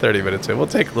 No, we're 30 minutes in. We'll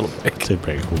take a little break. Take a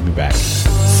break. We'll be back.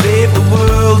 Save the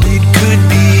world. It could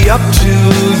be up to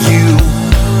you.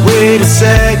 Wait a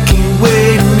second.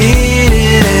 Wait a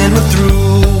minute, and we're through.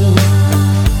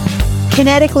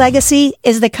 Kinetic Legacy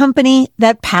is the company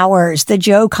that powers the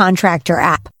Joe Contractor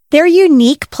app. Their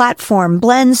unique platform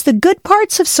blends the good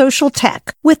parts of social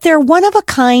tech with their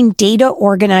one-of-a-kind data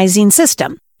organizing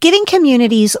system, giving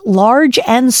communities large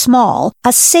and small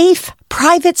a safe,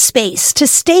 private space to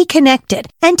stay connected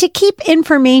and to keep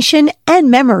information and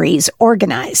memories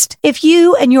organized. If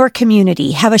you and your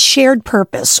community have a shared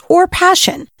purpose or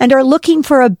passion and are looking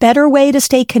for a better way to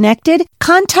stay connected,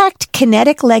 contact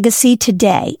Kinetic Legacy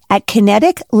today at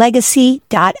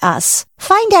kineticlegacy.us.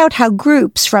 Find out how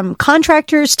groups from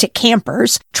contractors to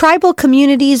campers, tribal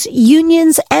communities,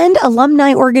 unions, and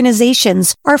alumni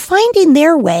organizations are finding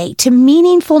their way to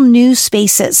meaningful new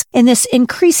spaces in this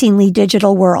increasingly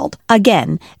digital world.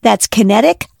 Again, that's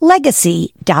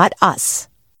kineticlegacy.us.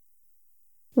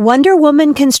 Wonder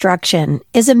Woman Construction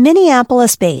is a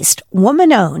Minneapolis-based,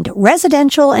 woman-owned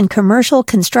residential and commercial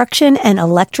construction and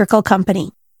electrical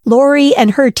company. Lori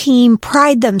and her team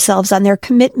pride themselves on their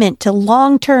commitment to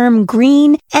long-term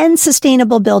green and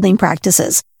sustainable building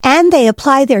practices, and they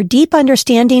apply their deep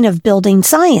understanding of building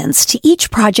science to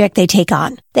each project they take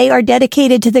on. They are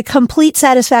dedicated to the complete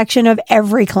satisfaction of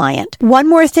every client. One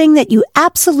more thing that you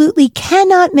absolutely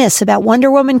cannot miss about Wonder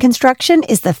Woman Construction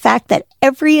is the fact that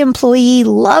every employee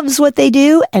loves what they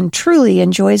do and truly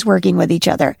enjoys working with each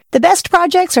other. The best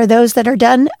projects are those that are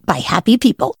done by happy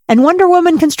people, and Wonder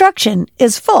Woman Construction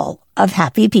is full of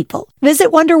happy people. Visit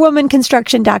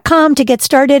wonderwomanconstruction.com to get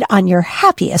started on your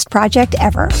happiest project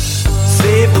ever.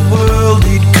 Save the world,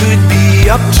 it could be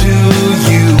up to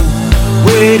you.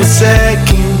 Wait a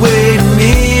second, wait a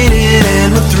minute,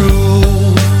 and we're through.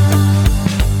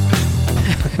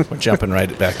 We're jumping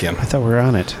right back in. I thought we were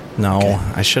on it. No, okay.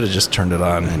 I should have just turned it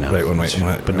on. I know. Right when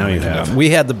but now you have. We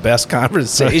had the best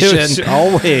conversation.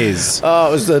 Always. Oh,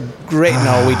 it was a great...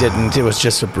 No, we didn't. It was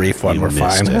just a brief one. We're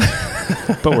fine.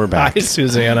 But we're back. Hi,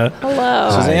 Suzanna.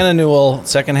 Hello. Suzanna Newell,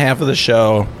 second half of the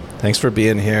show. Thanks for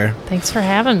being here. Thanks for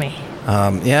having me.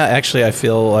 Yeah, actually, I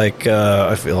feel like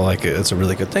it's a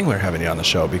really good thing we're having you on the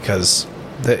show because,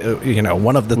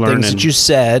 one of the things that you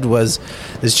said was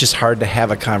it's just hard to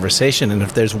have a conversation, and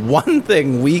if there's one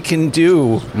thing we can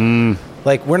do,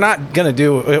 like we're not gonna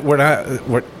do, you're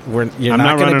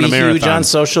not gonna be huge on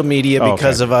social media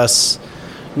because of us.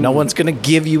 No one's going to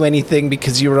give you anything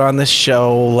because you were on this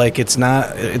show. Like,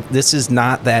 this is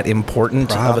not that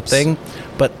important of a thing.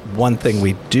 But one thing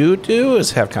we do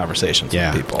is have conversations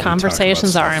with people.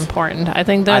 Conversations are important. I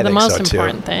think they're the most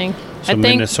important thing. So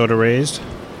Minnesota raised?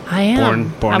 I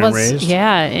am. Born and raised?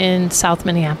 Yeah, in South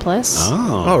Minneapolis.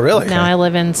 Oh, really? Now I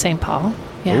live in St. Paul.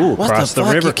 Yeah. Ooh, across the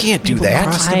river. You can't do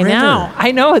that.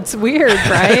 I know. It's weird,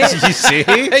 right? You see?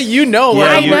 You know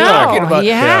what we're talking about.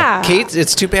 Yeah. Kate,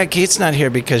 it's too bad Kate's not here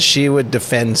because she would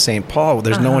defend St. Paul.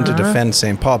 There's no one to defend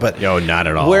St. Paul. But not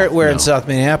at all. Where in South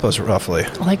Minneapolis, roughly?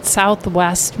 Like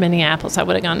Southwest Minneapolis. I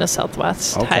would have gone to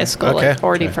Southwest High School at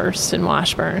 41st in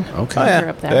Washburn. Okay. I grew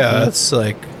up there. Yeah, that's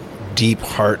like deep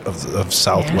heart of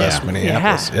Southwest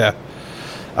Minneapolis. Yeah.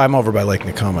 I'm over by Lake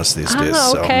Nokomis these days.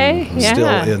 Okay. So still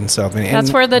in South Minneapolis.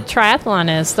 That's where the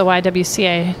triathlon is. The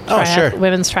YWCA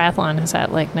women's triathlon is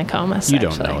at Lake Nokomis. You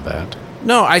don't know that.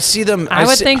 No, I see them. I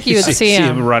would think you would see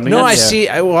them running. No, I see.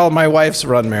 Well, my wife's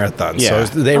run marathons, so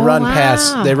they run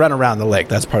past. They run around the lake.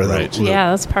 That's part of the loop.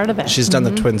 Yeah, that's part of it. She's done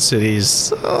the Twin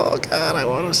Cities. Oh God, I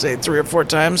want to say 3 or 4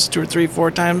 times, 2 or 3,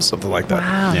 4 times, something like that.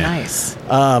 Wow, nice.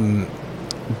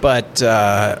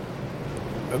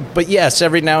 But yes,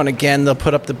 every now and again they'll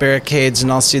put up the barricades,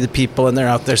 and I'll see the people, and they're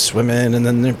out there swimming, and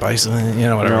then they're bicycling,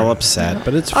 whatever. They're all upset,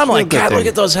 but it's. I'm like, God, look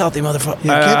at those healthy motherfuckers.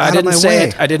 Yeah, I didn't say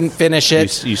it. I didn't finish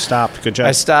it. You stopped. Good job.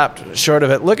 I stopped short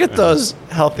of it. Look at those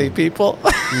healthy people.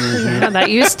 Yeah, that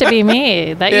used to be me.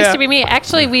 Used to be me.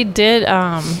 Actually, we did.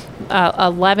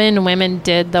 11 women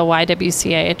did the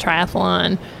YWCA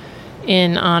triathlon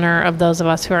in honor of those of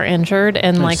us who are injured,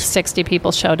 and like 60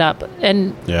 people showed up.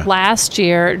 And last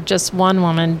year, just one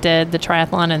woman did the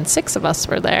triathlon, and 6 of us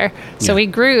were there. So we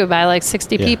grew by like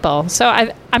 60 people. So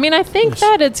I mean, I think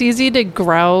that it's easy to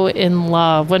grow in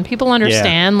love when people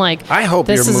understand. Like, I hope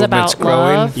this your is movement's about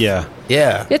growing. love.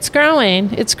 Yeah, it's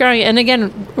growing. It's growing, and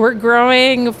again, we're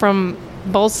growing from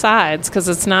both sides, because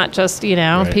it's not just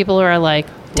people who are like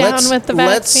down with the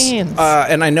vaccines.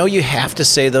 And I know you have to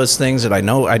say those things, and I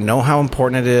know how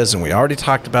important it is, and we already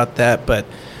talked about that. But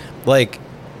like,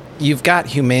 you've got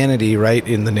humanity right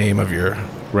in the name of your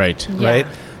right.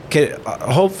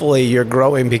 Hopefully, you're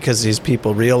growing because these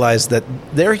people realize that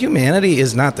their humanity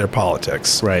is not their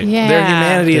politics. Right. Yeah. Their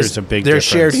humanity There's is a big their difference.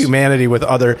 shared humanity with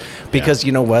other. Because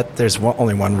you know what? There's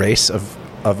only one race of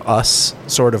us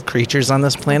sort of creatures on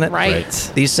this planet.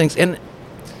 Right. These things, and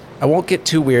I won't get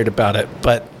too weird about it,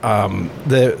 but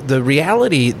the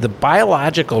reality, the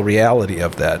biological reality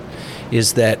of that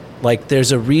is that, like,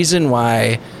 there's a reason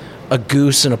why a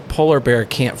goose and a polar bear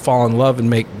can't fall in love and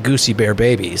make goosey bear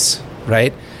babies,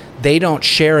 right? They don't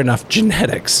share enough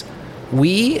genetics.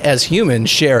 We, as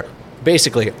humans, share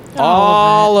basically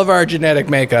all of our genetic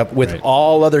makeup with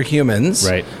all other humans.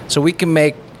 Right. So we can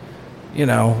make,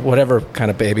 whatever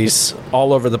kind of babies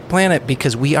all over the planet,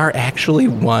 because we are actually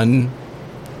one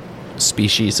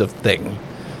species of thing.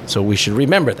 So we should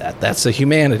remember that. That's the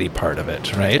humanity part of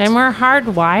it, right? And we're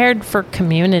hardwired for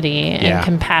community and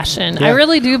compassion. I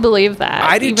really do believe that.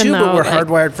 I do too, but we're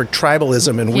hardwired for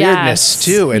tribalism and weirdness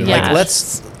too. And like,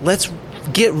 let's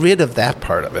get rid of that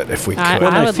part of it if we could.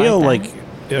 I feel like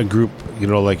a group,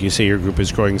 like you say, your group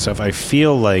is growing and stuff. I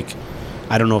feel like,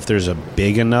 I don't know if there's a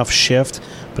big enough shift,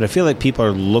 but I feel like people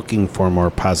are looking for more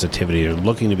positivity. They're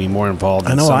looking to be more involved.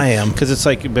 I know I am. Because it's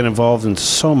like been involved in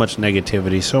so much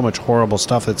negativity, so much horrible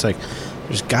stuff. It's like,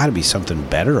 there's got to be something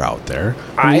better out there.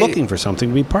 I'm looking for something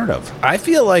to be part of. I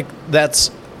feel like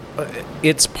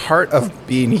it's part of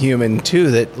being human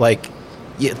too, that like,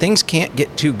 things can't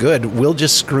get too good. We'll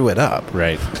just screw it up.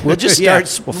 Right. We'll just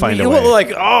start. We'll find a way.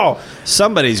 Like,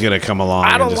 somebody's going to come along.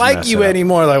 I don't like you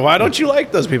anymore. Like, why don't you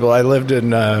like those people? I lived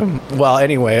in, I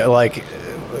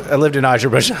lived in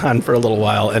Azerbaijan for a little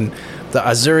while, and the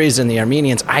Azeris and the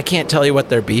Armenians, I can't tell you what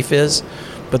their beef is,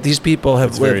 but these people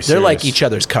they're like each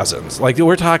other's cousins. Like,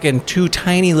 we're talking 2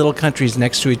 tiny little countries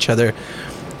next to each other,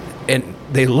 and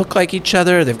they look like each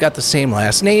other. They've got the same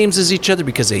last names as each other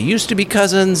because they used to be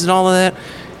cousins and all of that.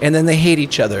 And then they hate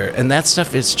each other. And that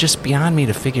stuff is just beyond me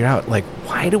to figure out. Like,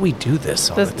 why do we do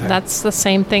this all the time? That's the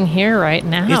same thing here right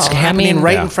now. It's happening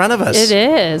in front of us. It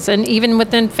is. And even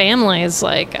within families,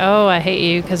 like, oh, I hate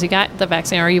you because you got the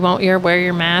vaccine, or you won't wear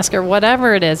your mask, or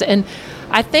whatever it is. And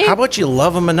I think... How about you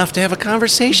love them enough to have a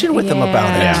conversation with them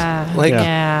about it?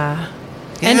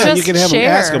 And just you can have share.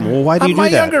 them ask them, well, why do you do my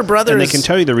that? Younger brothers, and they can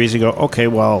tell you the reason. Go, okay,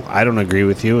 well, I don't agree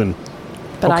with you, and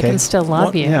but I can still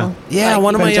love you. Yeah,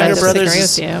 one of my younger brothers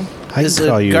is a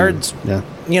guards. Yeah,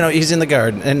 he's in the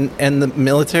guard, and the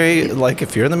military. Like,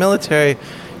 if you're in the military,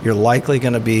 you're likely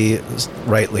going to be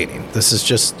right leaning. This is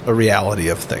just a reality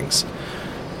of things.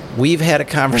 We've had a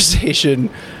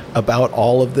conversation about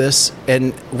all of this,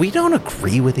 and we don't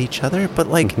agree with each other, but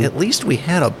like, at least we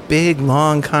had a big,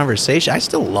 long conversation. I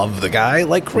still love the guy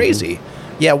like crazy.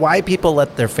 Yeah, why people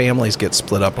let their families get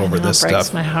split up over this breaks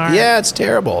stuff? My heart. Yeah, it's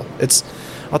terrible.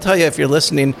 I'll tell you, if you're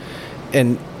listening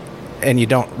and you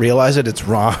don't realize it, it's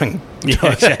wrong. Yeah,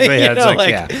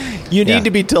 exactly. You need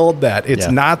to be told that. It's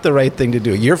not the right thing to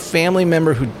do. Your family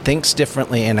member who thinks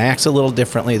differently and acts a little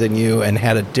differently than you and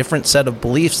had a different set of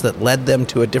beliefs that led them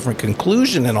to a different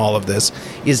conclusion in all of this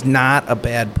is not a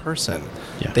bad person.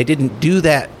 Yeah. They didn't do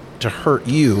that to hurt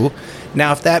you.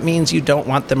 Now, if that means you don't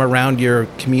want them around your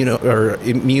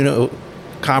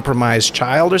immunocompromised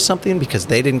child or something because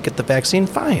they didn't get the vaccine,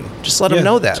 fine. Just let them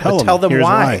know that. Tell them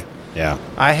why. Yeah.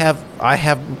 I have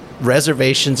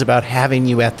reservations about having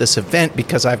you at this event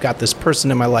because I've got this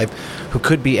person in my life who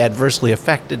could be adversely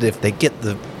affected if they get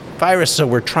the virus, so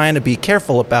we're trying to be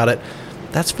careful about it.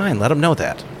 That's fine. Let them know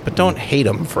that. But don't hate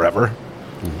them forever.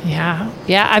 Yeah.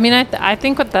 Yeah. I mean, I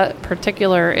think with that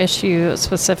particular issue,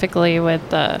 specifically with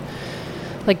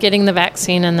getting the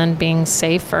vaccine and then being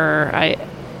safer,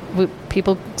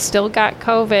 people still got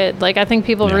COVID. Like, I think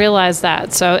people realize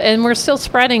that. So, and we're still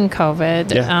spreading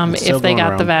COVID if they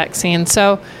got the vaccine.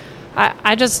 So,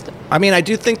 I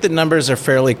do think the numbers are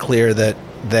fairly clear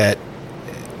that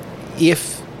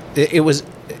if it was,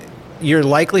 your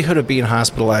likelihood of being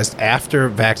hospitalized after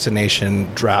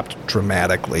vaccination dropped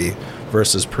dramatically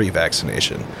versus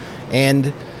pre-vaccination.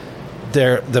 And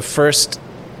the first,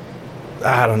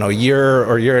 year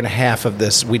or year and a half of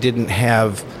this, we didn't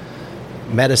have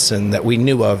medicine that we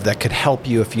knew of that could help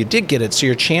you if you did get it. So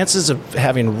your chances of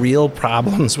having real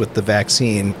problems with the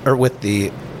vaccine or with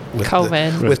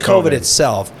COVID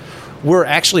itself were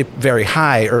actually very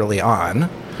high early on.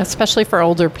 Especially for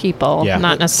older people,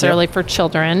 not necessarily for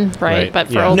children, right? But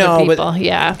for older people,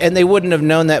 And they wouldn't have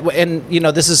known that. And,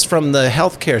 this is from the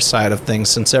healthcare side of things,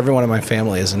 since everyone in my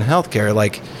family is in healthcare.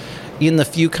 Like, in the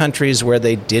few countries where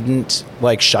they didn't,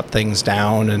 shut things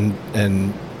down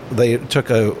and they took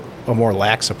a more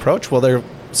lax approach, well, their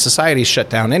society's shut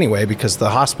down anyway because the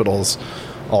hospitals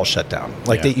all shut down.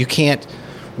 You can't...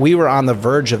 We were on the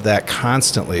verge of that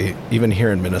constantly, even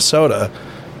here in Minnesota.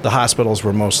 The hospitals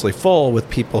were mostly full with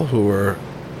people who were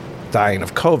dying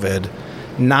of COVID.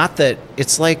 Not that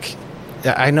it's like,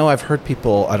 I know I've heard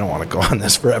people, I don't want to go on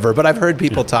this forever, but I've heard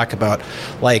people talk about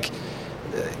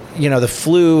the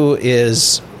flu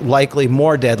is likely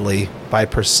more deadly by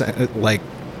percent.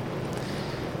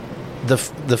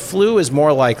 The flu is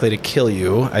more likely to kill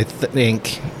you, I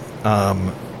think,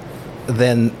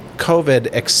 than COVID,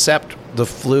 except the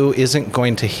flu isn't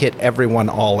going to hit everyone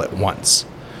all at once.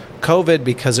 COVID,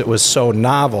 because it was so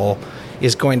novel,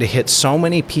 is going to hit so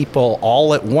many people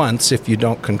all at once if you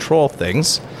don't control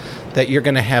things, that you're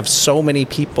going to have so many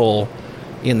people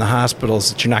in the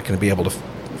hospitals that you're not going to be able to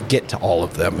get to all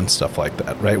of them and stuff like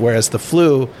that, right? Whereas the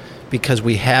flu, because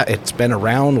it's been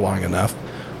around long enough,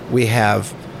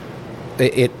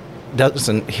 it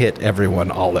doesn't hit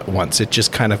everyone all at once. It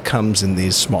just kind of comes in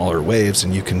these smaller waves,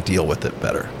 and you can deal with it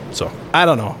better. So I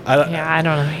don't know. I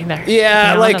don't know either.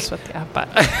 Yeah, to be honest with you, but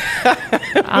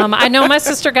I know my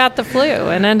sister got the flu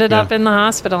and ended up in the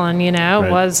hospital, and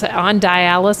was on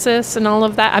dialysis and all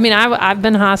of that. I mean, I've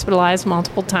been hospitalized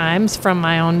multiple times from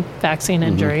my own vaccine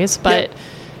injuries, but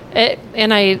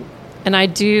I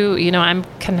do, I'm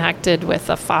connected with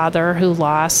a father who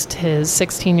lost his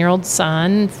 16-year-old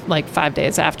son 5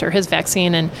 days after his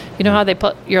vaccine. And you know how they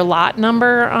put your lot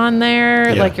number on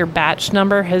there, your batch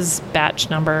number? His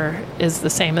batch number is the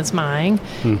same as mine.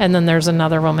 And then there's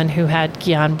another woman who had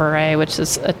Guillain-Barré, which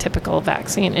is a typical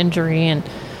vaccine injury in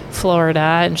Florida,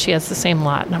 and she has the same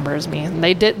lot number as me. And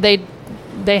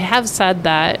they have said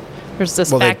that there's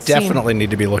this vaccine. They definitely need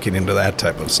to be looking into that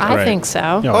type of stuff. I think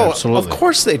so. No, absolutely. Of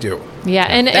course they do. Yeah,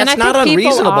 and that's I not think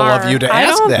unreasonable of you to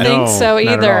ask that. I don't think so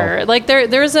not either.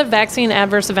 There's a vaccine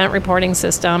adverse event reporting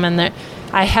system, and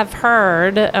I have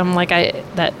heard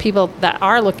that people that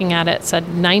are looking at it said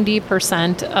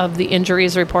 90% of the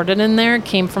injuries reported in there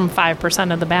came from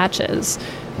 5% of the batches.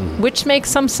 Which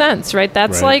makes some sense, right?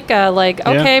 That's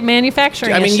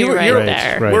manufacturing issue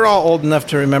there. Right. We're all old enough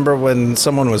to remember when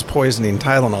someone was poisoning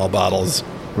Tylenol bottles,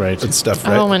 and stuff.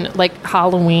 Right? Oh, when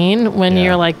Halloween, when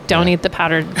you're don't eat the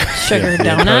powdered sugar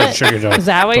donut. Sugar donut. Is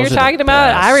that what you're talking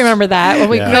about? I remember that when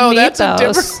we couldn't eat those. No, that's a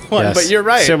different one. Yes. But you're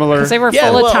right. Similar, because they were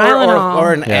full of Tylenol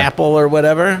or an apple or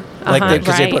whatever.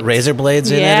 Because they put razor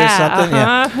blades in it or something.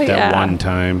 That one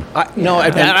time. I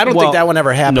don't think that one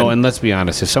ever happened. No, and let's be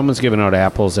honest. If someone's giving out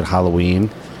apples at Halloween,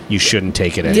 you shouldn't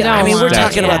take it anymore. Yeah, I mean, we're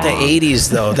talking about the 80s,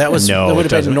 though. That was that would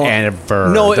have been ever.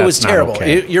 No, it was terrible.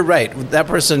 Okay. You're right. That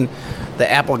person, the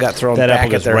apple got thrown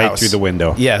back at their house. Through the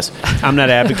window. Yes. I'm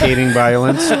not advocating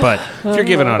violence, but if you're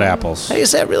giving out apples. Hey,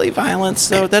 is that really violence,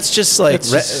 though? That's just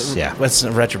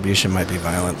retribution might be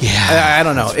violent. Yeah. I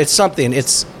don't know. It's something.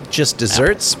 It's just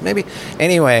desserts, maybe.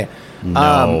 Anyway.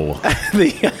 No.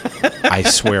 I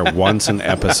swear once an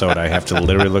episode I have to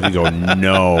literally look and go,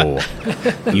 no,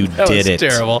 you did it.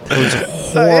 Terrible. It was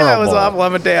horrible. Yeah, it was awful.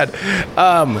 I'm a dad.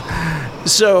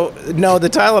 So, no,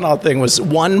 the Tylenol thing was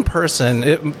one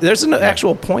person. There's an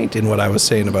actual point in what I was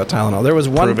saying about Tylenol. There was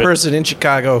one person in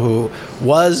Chicago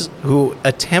who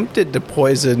attempted to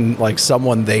poison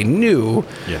someone they knew.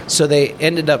 Yeah. So they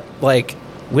ended up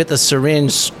with a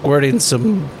syringe squirting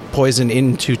some poison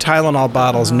into Tylenol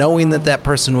bottles, knowing that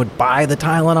person would buy the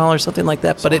Tylenol or something like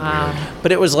that.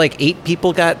 But it was 8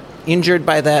 people got injured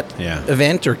by that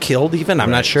event or killed even. I'm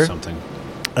not sure. Something.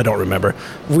 I don't remember.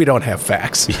 We don't have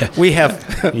facts. Yeah. We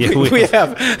have we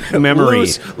have memory.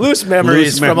 Loose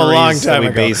memories from a long time ago.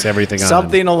 We base everything on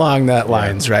something along that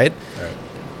lines, right?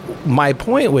 My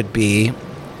point would be,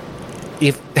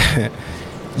 if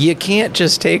you can't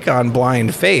just take on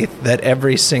blind faith that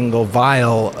every single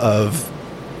vial of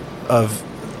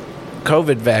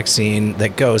COVID vaccine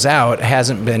that goes out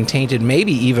hasn't been tainted,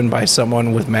 maybe even by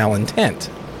someone with malintent.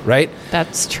 Right?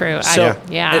 That's true. So,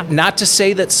 not to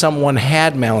say that someone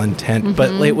had malintent,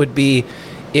 but it would be,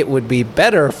 it would be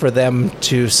better for them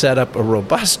to set up a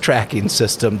robust tracking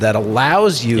system that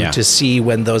allows you to see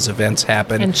when those events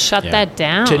happen and shut that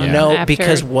down. To know, after.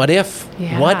 because what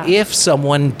if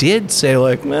someone did say,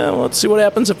 like, well, let's see what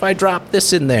happens if I drop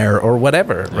this in there or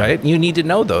whatever, right? You need to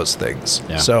know those things.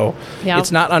 Yeah. So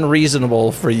it's not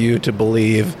unreasonable for you to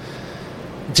believe,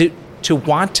 to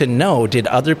want to know, did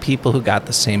other people who got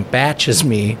the same batch as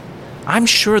me, I'm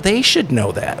sure they should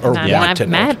know that or want to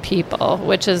know. I've met people,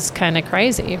 which is kind of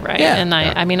crazy, right? Yeah. And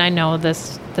I mean, I know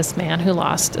this man who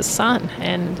lost his son,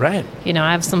 and you know,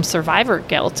 I have some survivor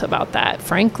guilt about that.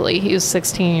 Frankly, he was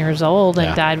 16 years old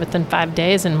and died within 5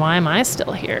 days, and why am I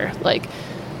still here? Like,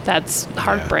 that's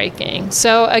heartbreaking.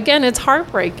 So again, it's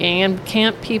heartbreaking, and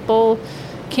can't people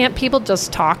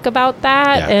just talk about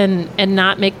that and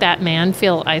not make that man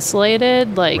feel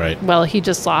isolated? Like, well, he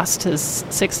just lost his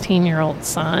 16-year-old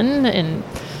son, and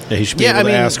he should be able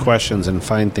to ask questions and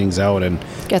find things out and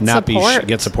get not support.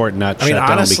 Get support, not shut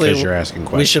down because you're asking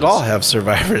questions. We should all have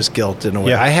survivor's guilt in a way.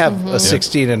 Yeah. I have a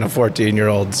 16 and a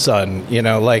 14-year-old son. You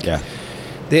know, like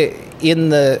in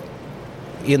the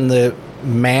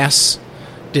mass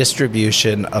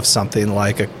distribution of something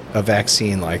like a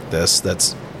vaccine like this,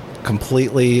 that's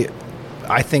completely,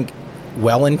 I think,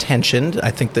 well-intentioned.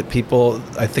 I think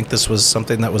this was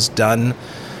something that was done,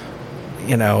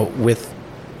 you know, with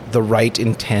the right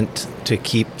intent to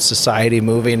keep society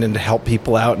moving and to help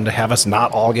people out and to have us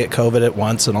not all get COVID at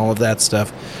once and all of that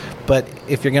stuff. But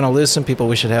if you're going to lose some people,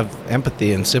 we should have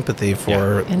empathy and sympathy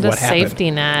for and what a safety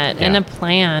happened. net and a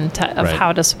plan of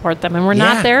how to support them. And we're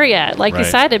not there yet. Like you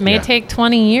said, it may take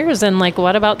 20 years. And like,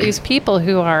 what about these people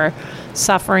who are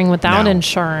suffering without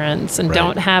insurance and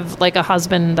don't have like a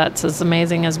husband that's as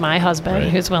amazing as my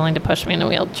husband, who's willing to push me in a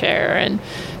wheelchair and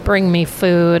bring me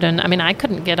food? And I mean, I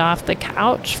couldn't get off the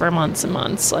couch for months and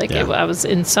months. Like I was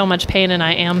in so much pain, and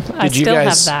I still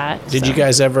have that. Did you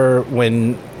guys ever,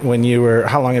 when you were,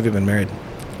 how long have you been married?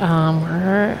 Long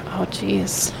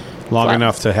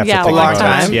enough to have to think about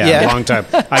about it. Yeah, long time.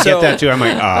 I get that too. I'm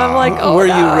like, were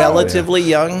you relatively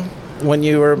young when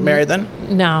you were married then?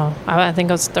 No, I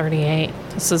think I was 38.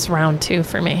 This is round 2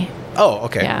 for me. Oh,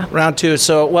 okay. Yeah. Round 2.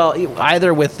 So, well,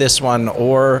 either with this one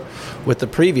or with the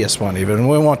previous one, even.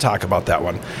 We won't talk about that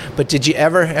one. But did you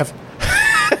ever have...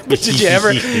 Did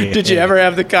you ever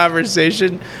have the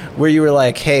conversation where you were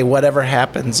like, hey, whatever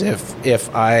happens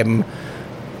if I'm,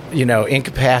 you know,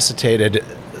 incapacitated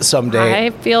someday? I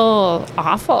feel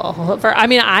awful.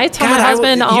 I tell my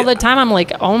husband all the time, I'm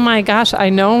like, oh my gosh, I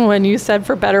know when you said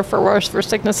for better, for worse, for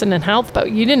sickness and in health,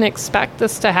 but you didn't expect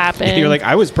this to happen. You're like,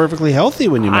 I was perfectly healthy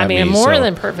when you met me. More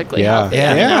than perfectly healthy.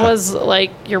 Yeah. I was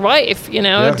like your wife, you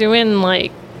know, doing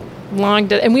like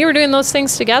and we were doing those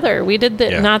things together. We did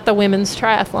not the women's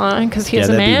triathlon because he's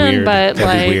a man, but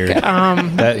that'd like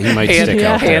that he might stick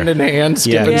out hand in hand.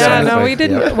 We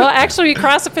didn't. Well, actually, we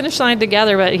crossed the finish line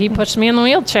together, but he pushed me in the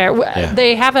wheelchair.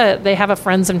 They have a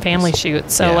friends and family shoot,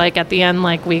 so like at the end,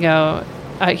 like we go.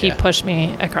 He pushed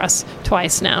me across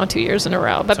twice now, 2 years in a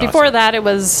row. But before that, it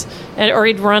was, or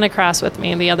he'd run across with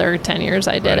me the other 10 years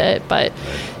I did it. But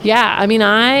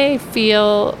I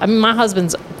feel, my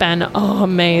husband's been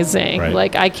amazing.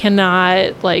 Like, I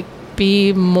cannot, like,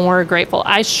 be more grateful.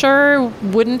 I sure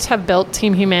wouldn't have built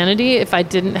Team Humanity if I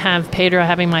didn't have Pedro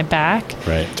having my back.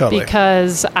 Right, totally.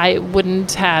 Because I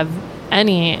wouldn't have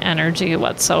any energy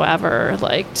whatsoever,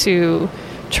 like, to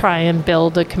try and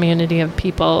build a community of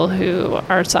people who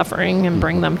are suffering and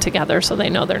bring them together so they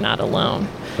know they're not alone.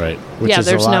 Right. Which is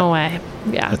there's no way.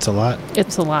 Yeah. It's a lot.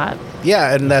 It's a lot.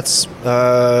 Yeah, and that's,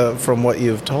 from what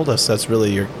you've told us, that's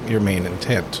really your main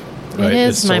intent. Right? It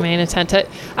is my main intent.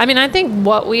 I think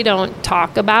what we don't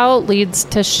talk about leads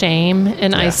to shame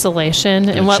and isolation.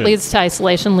 And what leads to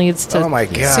isolation leads to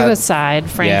suicide,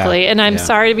 frankly. And I'm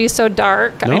sorry to be so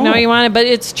dark. No. I know you want it, but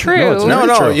it's true.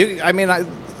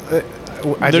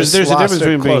 There's a difference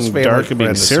between being dark and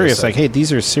being serious. Like, hey,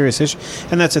 these are serious issues.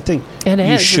 And that's the thing. It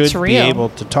is. You should be able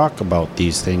to talk about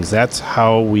these things. That's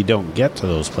how we don't get to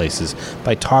those places,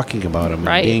 by talking about them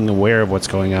and being aware of what's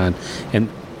going on and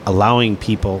allowing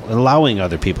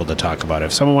other people to talk about it.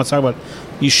 If someone wants to talk about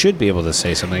it, you should be able to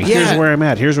say something. Here's where I'm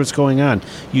at. Here's what's going on.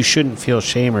 You shouldn't feel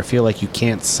shame or feel like you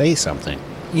can't say something.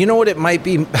 You know what it might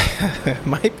be? It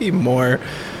might be more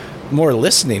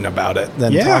listening about it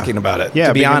than talking about it. Yeah,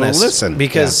 to be honest, listen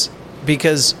because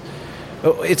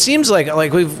it seems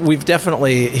like we've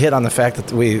definitely hit on the fact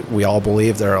that we all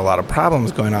believe there are a lot of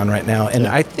problems going on right now, and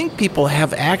I think people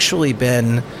have actually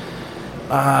been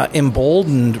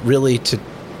emboldened really to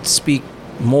speak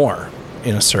more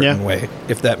in a certain way,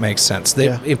 if that makes sense.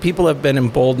 People have been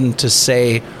emboldened to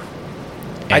say,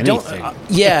 anything.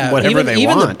 Whatever even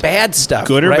even the want. bad stuff,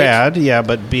 Good or right? bad, yeah,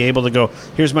 but be able to go,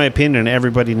 here's my opinion, and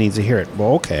everybody needs to hear it.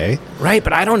 Well, okay. Right,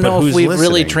 but I don't But know if who's we've really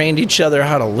listening? trained each other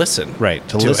how to listen. Right,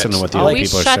 to listen it. to what the Oh, other we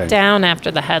people are shut saying. down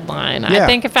after the headline. Yeah. I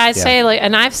think if I say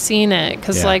and I've seen it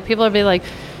because Yeah. like people will be like,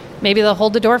 maybe they'll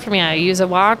hold the door for me. I use a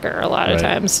walker a lot of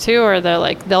Right. times too, or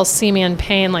they'll see me in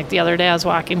pain. Like the other day, I was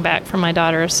walking back from my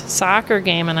daughter's soccer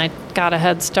game, and I got a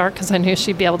head start because I knew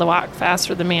she'd be able to walk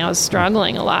faster than me. I was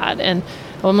struggling a lot, and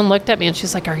a woman looked at me and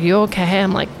she's like, "Are you okay?"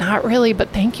 I'm like, "Not really, but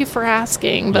thank you for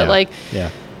asking." But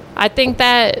I think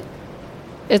that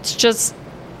it's just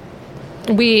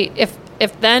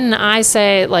if then I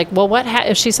say like, well,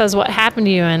 if she says what happened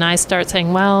to you, and I start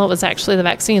saying, well, it was actually the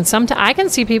vaccine. Sometimes I can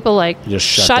see people like Just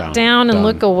shut down and Done.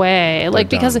 look away, like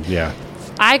They're because done.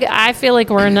 I feel like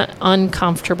we're in an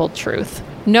uncomfortable truth.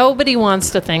 Nobody wants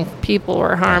to think people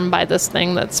were harmed by this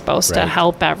thing that's supposed to Right.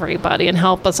 help everybody and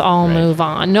help us all Right. move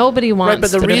on. Nobody wants Right,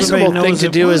 but the to reasonable everybody thing knows to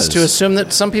it do is was. to assume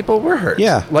that some people were hurt.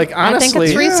 Yeah. Like, I honestly. think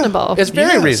it's reasonable. It's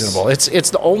very Yes. reasonable. It's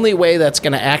the only way that's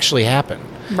going to actually happen.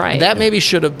 Right. That maybe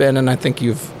should have been, and I think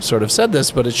you've sort of said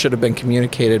this, but it should have been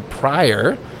communicated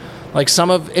prior. Like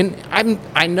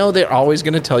I know they're always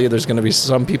going to tell you there's going to be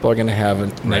some people are going to have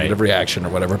a negative reaction or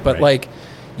whatever. But Right.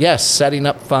 yes, setting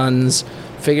up funds,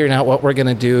 figuring out what we're going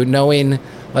to do, knowing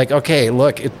like, okay,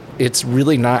 look, it's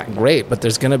really not great, but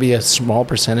there's going to be a small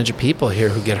percentage of people here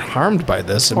who get harmed by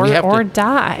this, and or, we have or to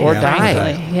die. or Yeah. die.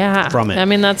 frankly. Yeah. From it. I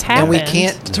mean, that's happened.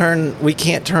 And we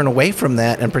can't turn away from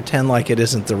that and pretend like it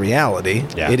isn't the reality.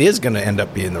 Yeah. It is going to end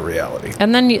up being the reality.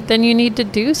 And then you need to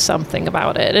do something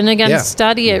about it. And again, Yeah.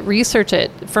 study it, research it.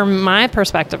 From my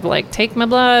perspective, like take my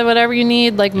blood, whatever you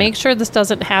need, like make sure this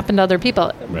doesn't happen to other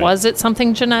people. Right. Was it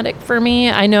something genetic for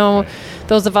me? I know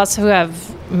those of us who have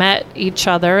met each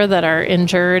other that are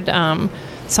injured,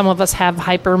 some of us have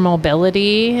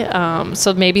hypermobility.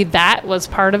 So maybe that was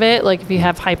part of it. Like if you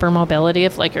have hypermobility,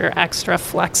 if like you're extra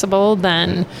flexible,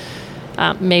 then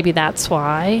maybe that's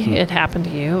why it happened to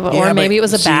you. Or maybe it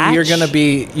was a batch.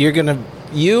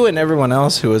 You and everyone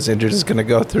else who was injured is going to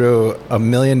go through a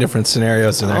million different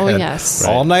scenarios in their head yes.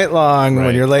 all night long when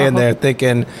Right. you're laying there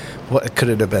thinking, what could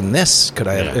it have been this? Could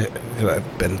I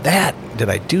have been that? Did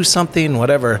I do something?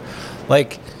 Whatever.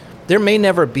 Like, there may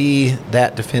never be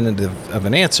that definitive of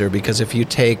an answer, because if you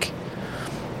take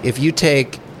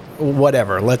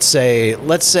whatever, let's say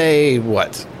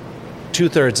what,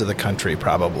 2/3 of the country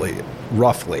probably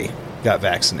roughly got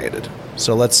vaccinated.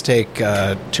 So let's take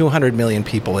 200 million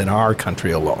people in our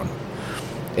country alone.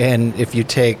 And if you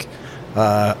take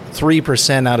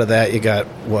 3% out of that, you got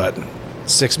what,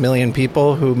 6 million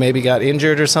people who maybe got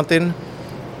injured or something.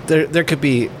 There could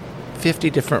be 50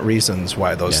 different reasons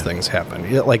why those things happen.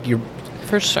 Like you're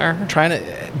For sure. trying to,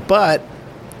 but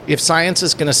if science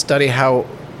is going to study how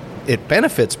it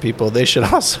benefits people, they should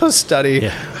also study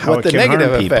how what it the can harm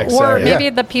negative people. effects Or are. maybe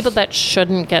the people that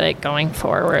shouldn't get it going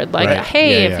forward. Like, Right.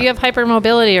 hey, Yeah, if you have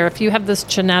hypermobility or if you have this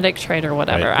genetic trait or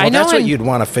whatever. Right. I Well, know that's what you'd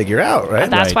want to figure out, right?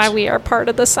 that's Right. why we are part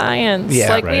of the science. Yeah,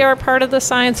 like, right. we are part of the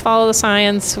science, follow the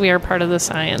science. We are part of the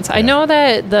science. I know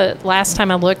that the last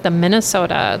time I looked,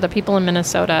 the people in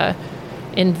Minnesota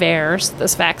in VAERS,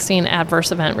 this vaccine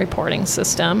adverse event reporting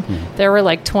system, there were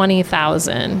like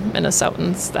 20,000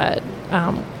 Minnesotans that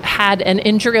had an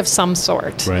injury of some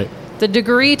sort. Right. The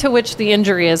degree to which the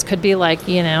injury is could be like,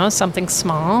 something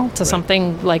small to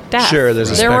something like death. Sure,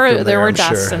 there's a there spectrum were there, were I'm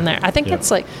deaths sure. in there. I think Yeah. it's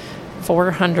like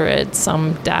 400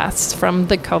 some deaths from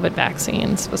the COVID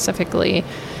vaccine specifically.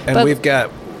 And But- we've got,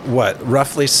 what,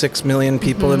 roughly 6 million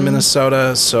people in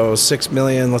Minnesota. So 6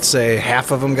 million, let's say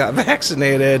half of them got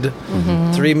vaccinated.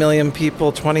 3 million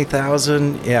people,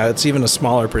 20,000. Yeah, it's even a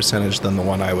smaller percentage than the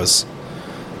one I was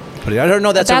putting. I don't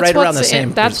know. That's right around the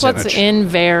same That's percentage. what's in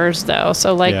VAERS, though.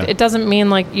 So, like, Yeah. it doesn't mean,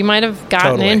 like, you might have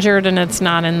gotten Totally. injured and it's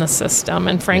not in the system.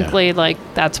 And frankly, like,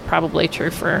 that's probably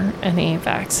true for any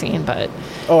vaccine. But,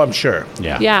 Oh, I'm sure.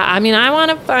 yeah, I mean, I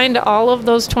want to find all of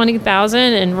those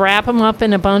 20,000 and wrap them up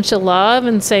in a bunch of love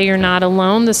and say you're not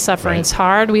alone. This suffering's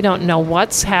hard. We don't know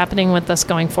what's happening with us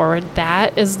going forward.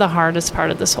 That is the hardest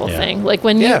part of this whole Yeah. thing. Like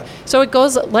when Yeah. so it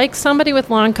goes like somebody with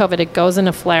long COVID, it goes in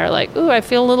a flare. Like, ooh, I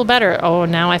feel a little better. Oh,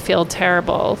 now I feel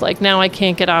terrible. Like now I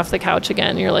can't get off the couch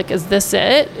again. You're like, is this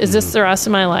it? Is this the rest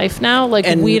of my life now? Like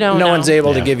And we don't no know. one's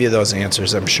able to Yeah. give you those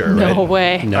answers, I'm sure, No right?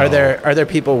 way. No. Are there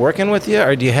people working with you,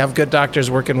 or do you have good doctors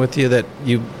working with you that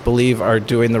you believe are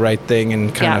doing the right thing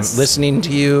and kind Yes. of listening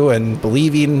to you and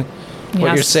believing what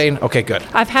you're Yes. saying? Okay, good.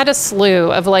 I've had a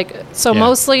slew of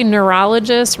mostly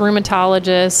neurologists,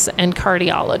 rheumatologists, and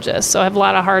cardiologists. So I have a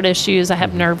lot of heart issues. I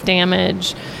have nerve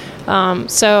damage.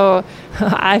 So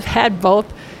I've had both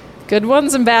good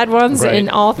ones and bad ones Right. in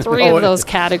all three of those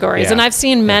categories. Yeah. And I've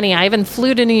seen many. I even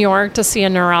flew to New York to see a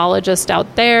neurologist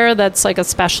out there that's like a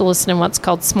specialist in what's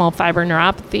called small fiber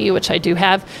neuropathy, which I do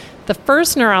have. The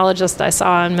first neurologist I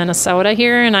saw in Minnesota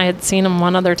here, and I had seen him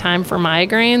one other time for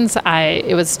migraines,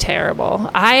 it was terrible.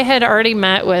 I had already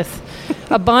met with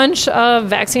a bunch of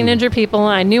vaccine injured people.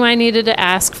 I knew I needed to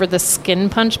ask for the skin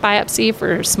punch biopsy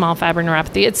for small fiber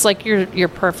neuropathy. It's like your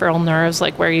peripheral nerves,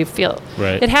 like where you feel.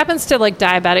 Right. It happens to like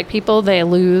diabetic people.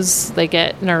 They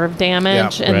get nerve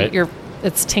damage, Yeah, and right.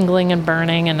 it's tingling and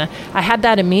burning. And I had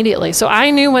that immediately. So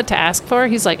I knew what to ask for.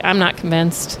 He's like, I'm not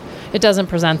convinced. It doesn't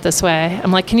present this way.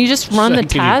 I'm like, can you just run the Can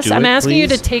you test? do I'm it, asking you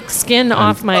to please? take skin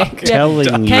off my... telling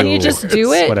Can you you just do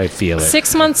that's it? what I feel it.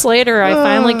 6 months later, I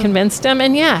finally convinced him.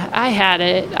 And yeah, I had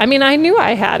it. I mean, I knew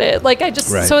I had it. Like, Right.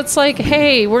 so it's like,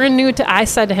 hey, we're in new... I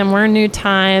said to him, we're in new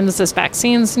times. This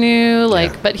vaccine's new.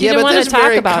 Like, but he didn't want to talk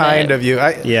very about kind it. of you.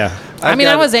 Yeah. I mean,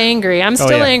 I was angry. I'm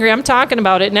still yeah. angry. I'm talking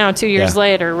about it now 2 years Yeah.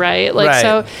 later, right? Like, Right.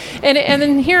 so, and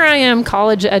then here I am,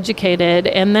 college educated,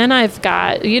 and then I've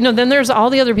got, then there's all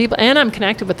the other people, and I'm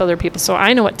connected with other people, so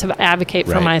I know what to advocate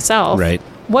for Right. myself. Right.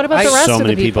 What about the rest So of the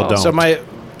many people don't. So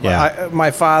Yeah.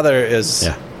 my father is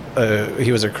Yeah.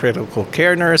 he was a critical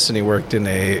care nurse, and he worked in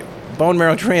a bone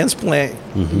marrow transplant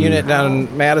unit down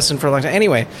in Madison for a long time.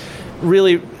 Anyway,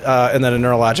 really, and then a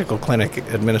neurological clinic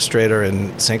administrator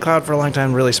in St. Cloud for a long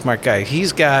time. Really smart guy.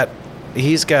 He's got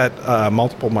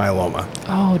multiple myeloma.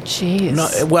 Oh, jeez. No,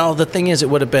 well, the thing is, it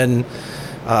would have been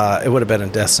a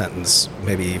death sentence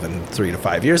maybe even 3 to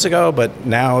 5 years ago, but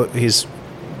now he's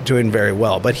doing very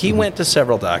well. But he went to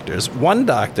several doctors. One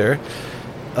doctor,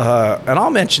 and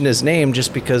I'll mention his name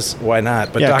just because why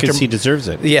not? But Yeah, Dr. because he deserves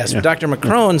it. Yes, Yeah. Dr.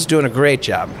 McCrone's doing a great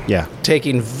job. Yeah.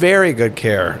 Taking very good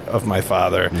care of my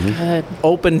father. Good.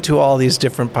 Open to all these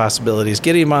different possibilities,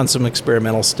 getting him on some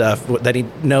experimental stuff that he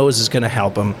knows is going to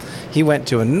help him. He went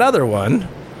to another one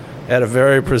at a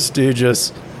very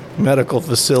prestigious medical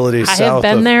facility. I have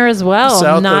been there as well.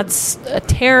 A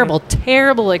terrible,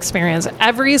 terrible experience.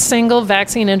 Every single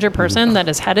vaccine injured person that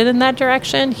is headed in that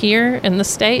direction here in the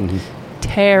state,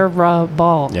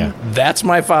 terrible. Yeah. That's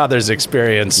my father's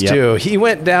experience Yep. too. He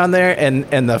went down there,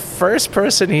 and the first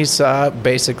person he saw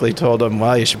basically told him,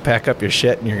 "Well, you should pack up your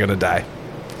shit, and you're gonna die."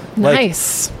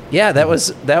 Nice. Yeah, that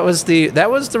was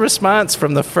the response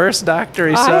from the first doctor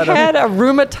he saw. I had a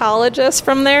rheumatologist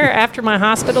from there after my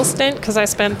hospital stint because I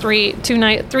spent 3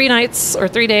 nights or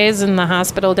 3 days in the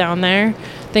hospital down there,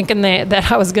 thinking that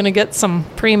I was going to get some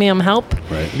premium help.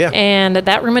 Right. Yeah. And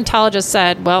that rheumatologist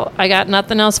said, "Well, I got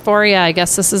nothing else for you. I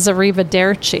guess this is a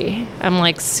Arrivederci." I'm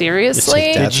like, seriously?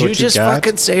 It's like that. Did you what you just got?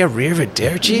 fucking say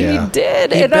Arrivederci? Yeah. He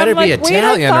did. He And better I'm be like, wait, I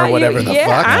Italian or thought whatever the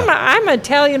fuck. I'm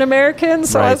Italian American,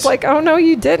 so I Right. was like, oh no,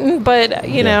 you didn't. But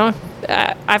you know,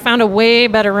 I found a way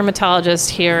better rheumatologist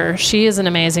here. She is an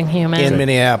amazing human. In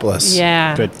Minneapolis.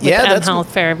 Yeah. Good. With Yeah, that's- Health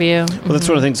Fairview. Well, that's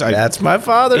one of the things That's my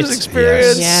father's It's-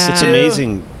 experience. yes. It's Yeah.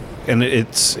 amazing, and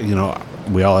it's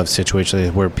we all have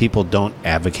situations where people don't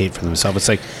advocate for themselves. It's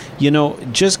like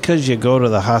just because you go to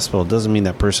the hospital doesn't mean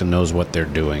that person knows what they're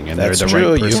doing, and That's they're the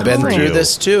true. right person You've been for through you.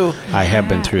 this too. I have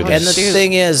been through Yeah. And this. the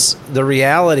thing is, the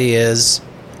reality is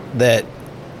that,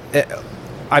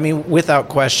 without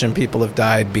question, people have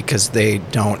died because they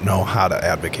don't know how to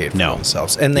advocate for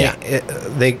themselves, and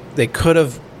they could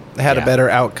have had a Yeah. better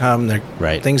outcome.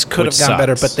 Right. Things could Which have gone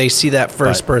better, sucks. but they see that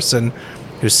first person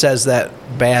who says that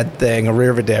bad thing,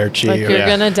 Arrivederci, Like, or you're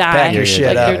gonna die. pack your shit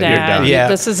Like, up. you're dead. Yeah.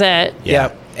 This is it. Yeah.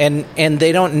 And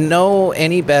they don't know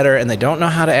any better, and they don't know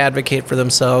how to advocate for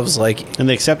themselves. Like, And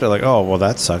they accept it like, oh, well,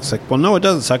 that sucks. Like, well, no, it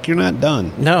doesn't suck. You're not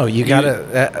done. no, you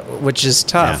gotta, which is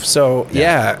tough.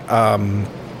 Yeah.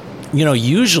 So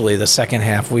usually the second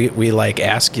half we like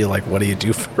ask you like, what do you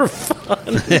do for fun?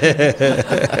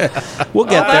 We'll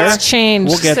get there. That's changed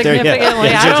We'll get there. significantly.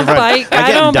 Yeah. I don't bike. I I get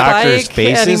in don't doctors' bike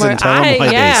faces anymore. and tell them why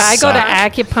they I go to suck.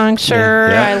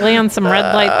 acupuncture. Yeah. I lay on some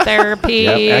red light therapy.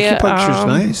 Yep. Acupuncture's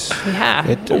nice. Yeah.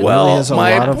 It really Well, has a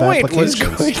my lot of point was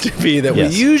applications. going to be that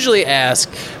Yes. we usually ask,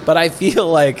 but I feel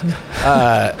like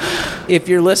if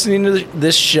you're listening to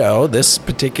this show, this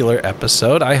particular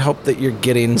episode, I hope that you're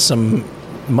getting some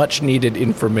much needed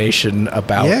information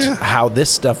about how this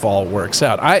stuff all works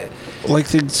out. Like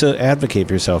things to advocate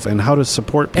for yourself and how to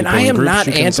support people. And I in am groups not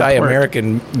you can support.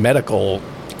 anti-American medical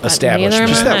establishment. neither am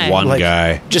Just I. that one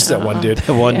guy. Just that one dude.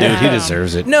 That one dude, he Yeah.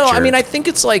 deserves it. No, I Jerk. mean, I think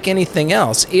it's like anything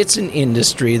else. It's an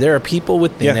industry. There are people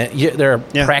within Yeah. it. There are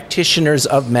Yeah. practitioners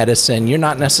of medicine. You're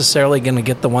not necessarily going to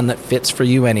get the one that fits for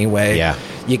you anyway. Yeah.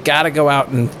 You got to go out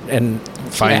and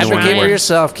Find the one advocate that for works.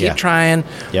 yourself. Keep Yeah. trying.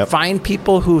 Yep. Find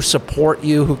people who support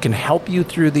you, who can help you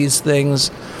through these things.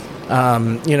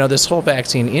 This whole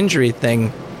vaccine injury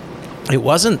thing, it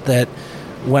wasn't that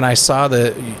when I saw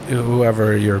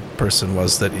whoever your person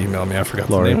was that emailed me, I forgot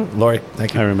Lori. the name. Lori,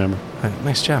 thank you. I remember.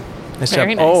 Nice job.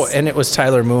 Very nice. Oh, and it was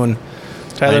Tyler Moon.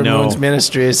 Tyler Moon's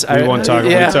Ministries. We won't talk.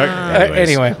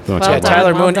 Anyway, Well done,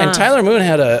 Tyler well Moon. done. And Tyler Moon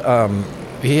had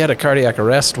a cardiac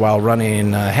arrest while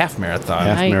running a half marathon.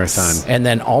 Half Nice. marathon. And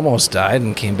then almost died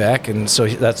and came back. And so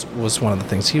that was one of the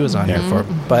things he was on here for.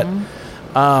 But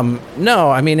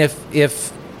no, I mean,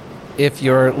 if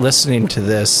you're listening to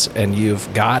this and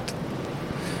you've got,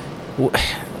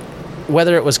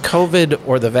 whether it was COVID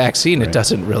or the vaccine, it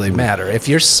doesn't really matter. If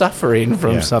you're suffering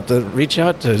from something, reach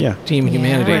out to Team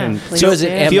Humanity. Yeah, So is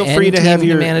it Feel free to Team have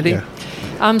your Humanity?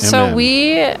 So MN.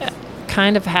 we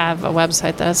kind of have a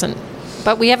website that doesn't,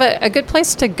 but we have a good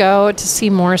place to go to see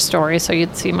more stories. So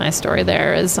you'd see my story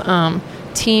there is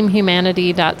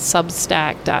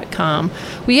teamhumanity.substack.com.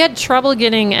 We had trouble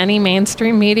getting any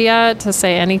mainstream media to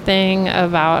say anything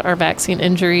about our vaccine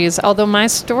injuries, although my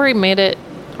story made it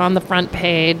on the front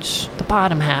page, the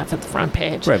bottom half of the front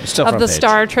page Right, but still of front the page.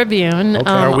 Star Tribune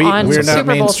Are we- on we're not Super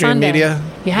Bowl mainstream Sunday. media?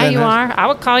 Yeah, Then you that's- are. I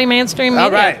would call you mainstream All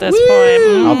media right. at this Woo! point.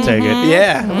 I'll take it.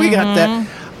 Yeah, we got that.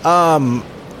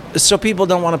 So people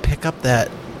don't want to pick up that,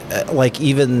 like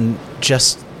even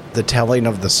just the telling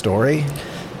of the story.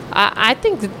 I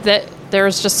think that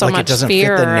there's just so Like it much doesn't fit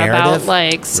fear the about narrative?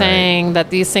 like saying that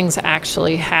these things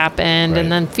actually happened, Right. and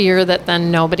then fear that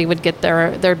then nobody would get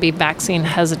there'd be vaccine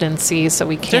hesitancy, so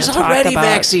we can't There's talk already about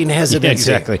vaccine hesitancy. Yeah,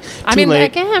 exactly. I Too mean, late.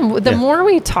 again, the more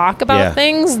we talk about Yeah.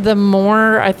 things, the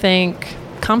more I think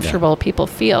comfortable people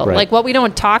feel. Right. Like what we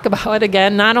don't talk about,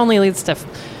 again, not only leads to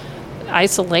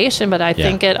isolation, but I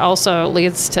think it also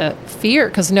leads to fear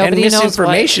because nobody And knows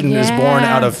misinformation is born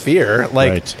out of fear.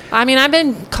 Like, Right. I mean, I've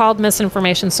been called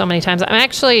misinformation so many times. I'm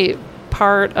actually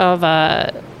part of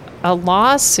a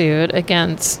lawsuit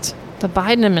against the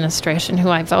Biden administration, who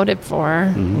I voted for.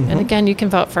 And again, you can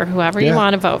vote for whoever you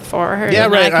want to vote for. Yeah,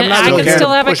 And right. I'm not I looking can at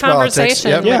still have a push politics.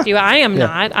 conversation Yep. with you. I am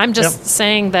not. I'm just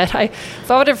saying that I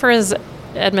voted for his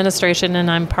administration, and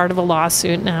I'm part of a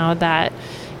lawsuit now that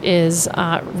is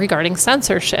regarding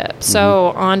censorship.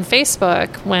 So on Facebook,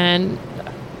 when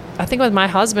my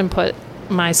husband put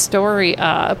my story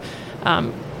up,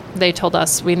 they told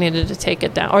us we needed to take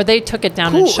it down, or they took it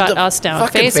down and Cool. shut The us down.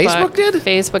 fucking Facebook did?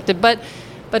 Facebook did, but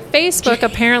Facebook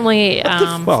apparently.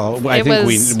 Well, I it think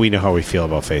was- we know how we feel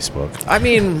about Facebook. I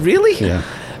mean, really? Yeah.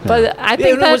 But I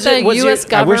think that was the it- was U.S.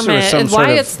 your- I wish there government, was some and sort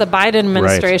why of- it's the Biden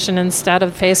administration instead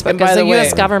of Facebook, And by because the the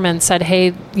U.S. way- government said,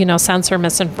 hey, censor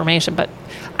misinformation. But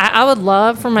I would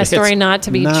love for my story It's not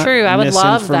to be not true. I would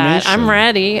love that. I'm misinformation.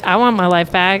 ready. I want my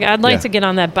life back. I'd like Yeah. to get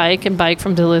on that bike and bike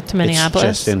from Duluth to Minneapolis.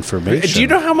 It's just information. Do you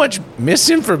know how much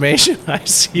misinformation I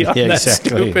see on Yeah, that exactly.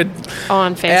 stupid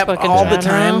on Facebook app in all the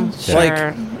general? time? Sure.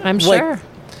 Like- I'm like- sure.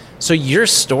 So your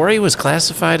story was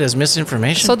classified as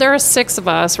misinformation? So there are 6 of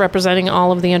us representing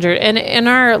all of the injured, and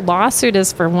our lawsuit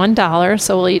is for $1,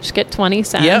 so we'll each get 20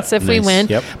 cents Yep. if we Nice. win.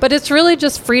 Yep. But it's really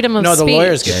just freedom of no, speech. the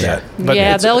lawyers get that. But Yeah,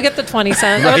 it's- they'll get the 20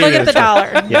 cents. Or they'll get the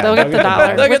 $1. They'll get the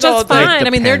 $1, they'll get which the is whole thing. fine. I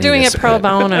mean, they're penny doing to it pro spend.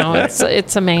 bono.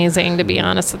 It's amazing, to be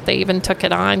honest, that they even took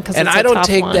it on, because and it's a I don't tough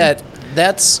take one. that.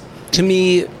 That's, to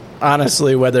me,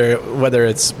 honestly, whether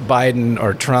it's Biden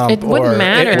or Trump, It wouldn't or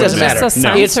matter. It doesn't It's matter. just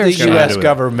a It's the censorship. U.S. Do it.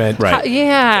 government. Right.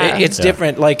 Yeah. It's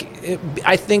different. Like,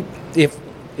 I think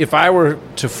if I were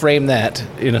to frame that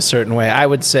in a certain way, I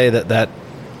would say that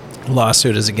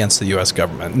lawsuit is against the U.S.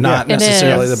 government, not It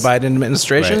necessarily the is. Biden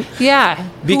administration. Right. Yeah,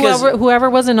 Because-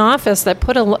 whoever was in office that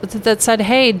that said,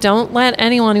 "Hey, don't let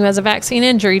anyone who has a vaccine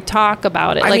injury talk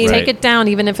about it. I Like, mean- take Right. it down,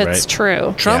 even if it's Right.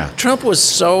 true." Trump was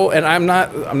so, and I'm not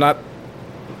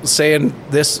saying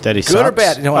this That he good or sucks?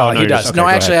 bad. No, Oh, well, no, he you're does. just- No,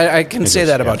 okay, go actually, ahead. I can say Just-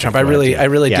 that about yeah, Trump. go I ahead,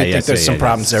 really yeah. do Yeah, think there's some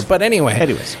problems there. But anyway,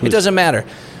 Anyways, it doesn't matter.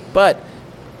 But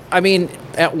I mean,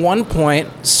 at one point,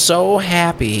 so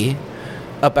happy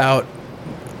about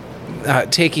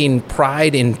taking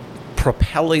pride in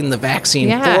propelling the vaccine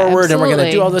Yeah, forward, and we're going to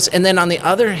absolutely. do all this, and then on the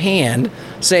other hand,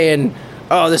 saying,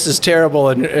 "Oh, this is terrible,"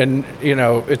 and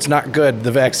it's not good.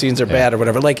 The vaccines are bad, or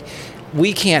whatever. Like,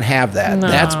 we can't have that. No.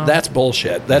 That's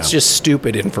bullshit. That's just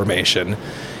stupid information.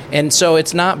 And so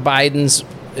it's not Biden's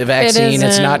vaccine. It's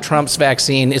isn't. not Trump's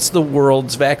vaccine. It's the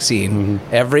world's vaccine.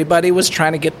 Everybody was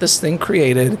trying to get this thing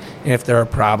created, and if there are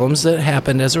problems that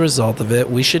happened as a result of it,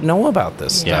 we should know about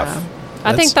this stuff.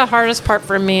 I think the hardest part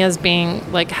for me is being,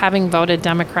 like, having voted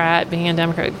Democrat,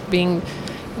 being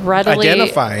readily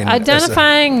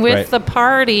Identifying with Right. the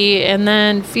party, and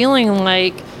then feeling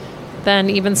like,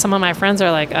 then even some of my friends are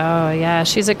like, "Oh yeah,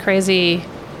 she's a crazy,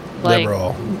 like,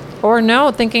 Liberal. Or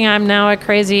no, thinking I'm now a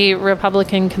crazy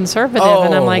Republican conservative.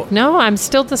 And I'm like, no, I'm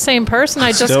still the same person.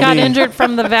 I just got injured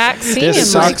from the vaccine.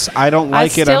 This sucks. I don't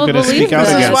like it. I'm going to speak out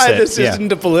against it. This is why this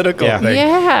isn't a political thing.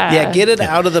 Yeah, get it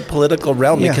out of the political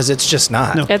realm because it's just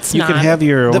not. No, it's you not. can have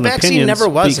your own opinions. The vaccine never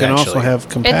was, but you can also have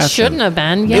compassion. It shouldn't have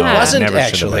been. It wasn't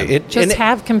actually. Just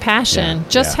have compassion.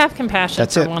 Have compassion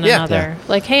for one another.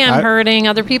 Like, hey, I'm hurting.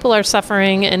 Other people are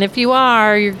suffering. And if you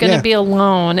are, you're going to be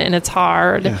alone, and it's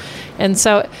hard. Yeah. And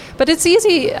so, but it's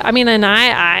easy. I mean, and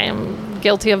I am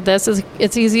guilty of this.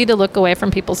 It's easy to look away from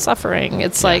people's suffering.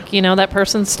 It's like, that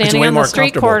person standing on the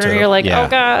street corner. You're like, oh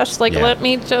gosh, let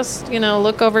me just,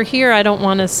 look over here. I don't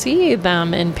want to see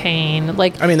them in pain.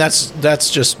 Like, I mean, that's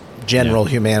just general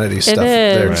humanity stuff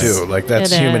there too. Like,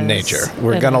 that's human nature.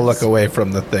 We're going to look away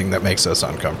from the thing that makes us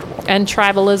uncomfortable. And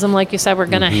tribalism, like you said, we're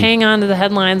going to hang on to the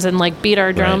headlines and beat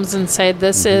our drums and say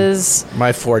this is...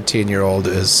 My 14-year-old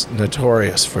is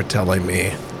notorious for telling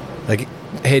me, like,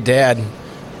 hey, Dad,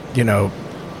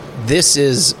 this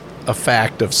is a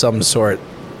fact of some sort.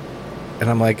 And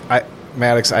I'm like,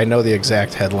 Maddox, I know the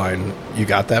exact headline you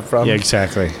got that from. Yeah,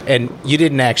 exactly. And you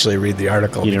didn't actually read the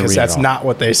article because that's not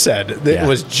what they said. It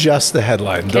was just the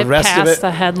headline. Get the rest past of it,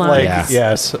 the headline.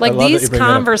 Yes. Like, these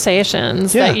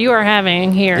conversations that you are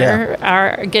having here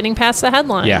are getting past the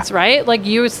headlines, right? Like,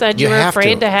 you said you were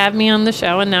afraid to have me on the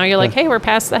show, and now you're like, hey, we're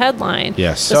past the headline.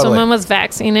 Yes. This woman was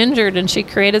vaccine injured, and she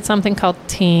created something called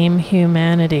Team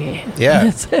Humanity.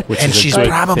 Yeah. And she's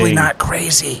probably not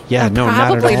crazy. Yeah, no,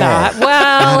 probably not at all. not.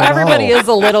 Well, everybody is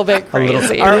a little bit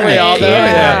crazy. Aren't we all?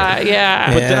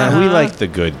 Yeah. But we like the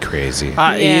good crazy. You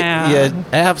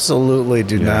absolutely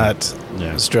do not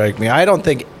strike me. I don't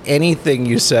think anything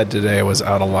you said today was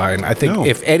out of line. I think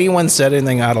if anyone said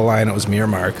anything out of line, it was me or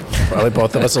Mark. Probably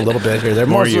both of us a little bit here. They're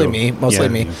mostly me.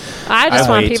 I just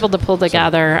want people to pull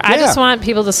together. I just want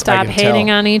people to stop hating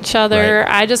on each other.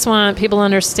 I just want people to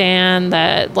understand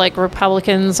that,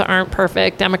 Republicans aren't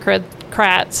perfect.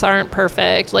 Democrats aren't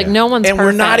perfect. No one's perfect. And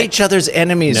we're not each other's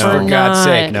enemies, for God's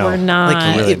sake. No. We're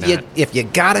not. If you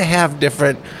gotta have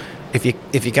different, if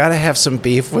you gotta have some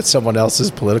beef with someone else's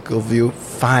political view,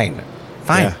 fine.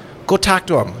 Yeah. Go talk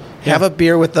to them. Have a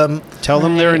beer with them. Tell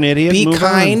them they're an idiot. Be Move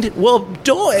kind. On. Well,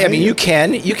 don't. I mean, you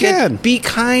can. You can. Be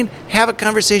kind. Have a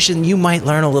conversation. You might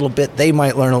learn a little bit. They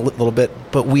might learn a little bit.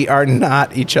 But we are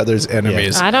not each other's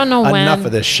enemies. I don't know when enough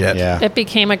of this shit. It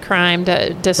became a crime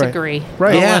to disagree.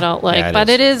 Right. A little, but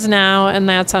it is now, and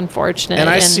that's unfortunate. And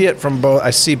I see it from both.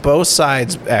 I see both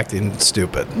sides acting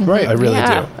stupid. Right. I really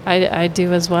do. I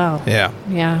do as well.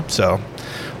 Yeah. So,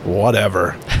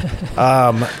 whatever.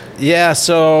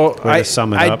 So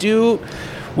sum it up.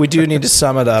 We do need to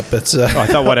sum it up. It's I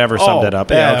thought whatever summed it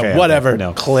up. Okay. Whatever.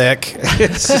 No. Click.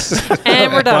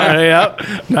 And we're done.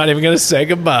 Not even going to say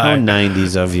goodbye. How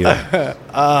 90s of you.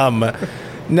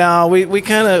 No, we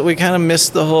kind of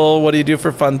missed the whole what do you do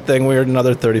for fun thing. We're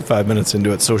another 35 minutes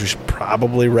into it, so we should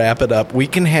probably wrap it up. We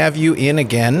can have you in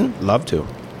again. Love to.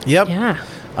 Yep. Yeah.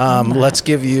 Let's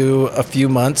give you a few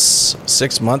months,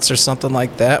 6 months or something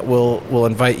like that. We'll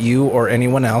invite you or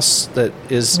anyone else that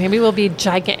is. Maybe we'll be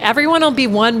gigantic. Everyone will be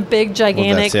one big,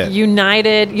 gigantic,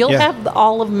 united. You'll have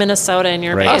all of Minnesota in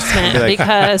your basement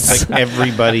because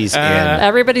everybody's in.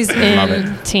 Everybody's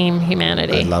in Team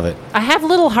Humanity. I love it. I have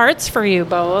little hearts for you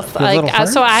both.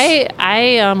 So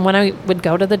I when I would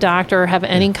go to the doctor or have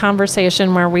any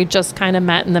conversation where we just kind of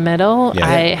met in the middle,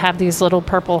 I have these little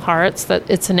purple hearts that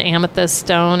it's an amethyst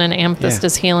stone. And amethyst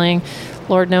is healing.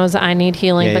 Lord knows I need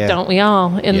healing, but don't we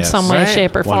all in some way,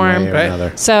 shape, or form?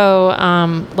 Or so,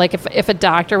 if a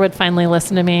doctor would finally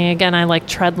listen to me again, I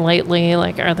tread lightly.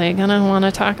 Are they gonna want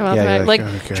to talk about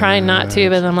that? Trying not to,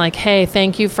 but I'm like, hey,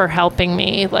 thank you for helping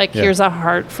me. Here's a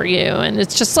heart for you, and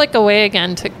it's just a way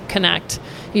again to connect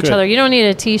each other. You don't need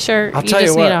a T-shirt. You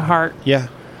just need a heart. Yeah,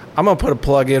 I'm gonna put a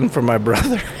plug in for my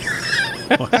brother.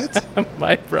 What?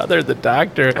 My brother, the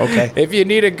doctor. Okay. If you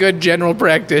need a good general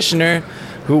practitioner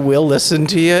who will listen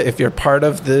to you, if you're part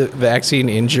of the vaccine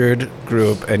injured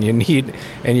group and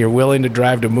you're willing to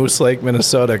drive to Moose Lake,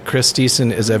 Minnesota, Chris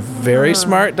Thiessen is a very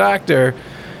smart doctor,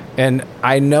 and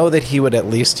I know that he would at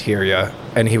least hear you,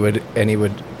 and he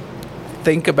would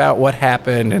think about what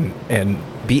happened and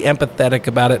be empathetic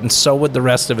about it, and so would the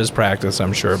rest of his practice,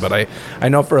 I'm sure. But I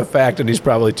know for a fact that he's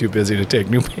probably too busy to take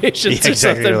new patients or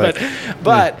something.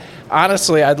 But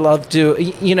honestly, I'd love to.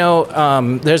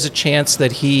 There's a chance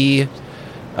that he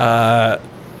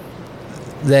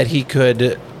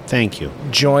could Thank you.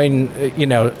 join,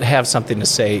 have something to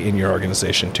say in your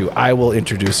organization too. I will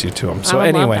introduce you to them. So I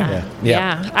would love anyway, that.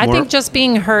 yeah. I think just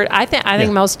being heard. I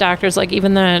think most doctors, like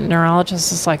even the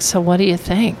neurologist, is like, so what do you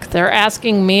think? They're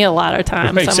asking me a lot of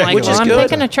times. Right, exactly. I'm like, Which is I'm good.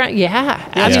 thinking of trying. Yeah,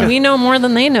 I Yeah. mean, we know more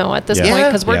than they know at this Yeah. point Yeah.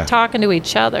 because we're Yeah. talking to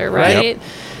each other, right?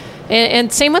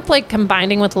 And same with like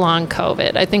combining with long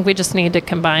COVID. I think we just need to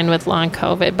combine with long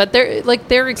COVID. But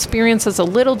their experience is a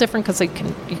little different because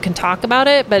you can talk about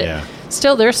it, but Yeah.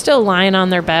 still they're still lying on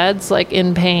their beds like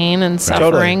in pain and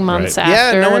suffering Totally. months Right.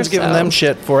 after. Yeah, no one's giving so- them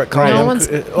shit for it. Calling No them, one's-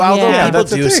 although yeah. people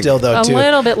that's the do thing. still though a too.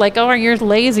 little bit like, oh, you're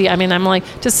lazy. I mean, I'm like,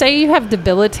 to say you have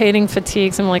debilitating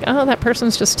fatigues, I'm like, oh, that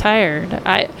person's just tired.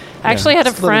 I actually had a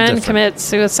it's a little friend different. commit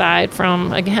suicide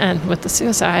from, again, with the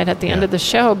suicide at the end Yeah. of the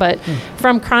show, but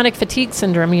from chronic fatigue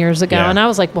syndrome years ago. Yeah. And I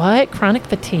was like, what? Chronic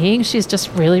fatigue? She's just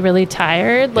really, really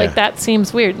tired? Like, Yeah. that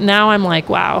seems weird. Now I'm like,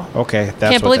 wow. Okay,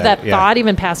 that's Can't what believe that yeah. thought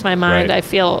even passed my mind. Right. I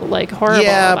feel like horrible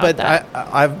Yeah, about but that.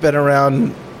 I've been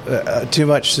around too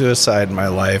much suicide in my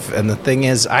life, and the thing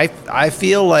is, I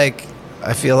feel like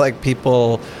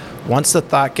people, once the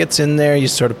thought gets in there, you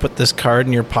sort of put this card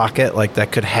in your pocket, like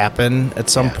that could happen at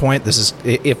some point. This is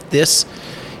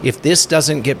if this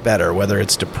doesn't get better, whether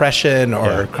it's depression or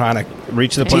Yeah. chronic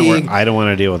Reach the point where fatigue, I don't want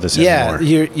to deal with this yeah,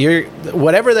 anymore. you're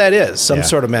whatever that is, some Yeah.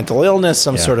 sort of mental illness,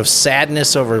 some Yeah. sort of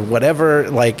sadness over whatever.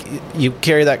 Like, you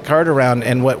carry that card around,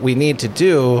 and what we need to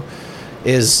do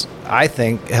is, I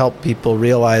think, help people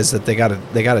realize that they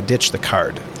gotta ditch the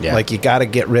card. Yeah. Like, you gotta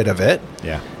get rid of it,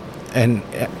 Yeah. and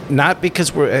not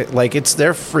because we're like, it's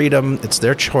their freedom, it's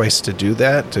their choice to do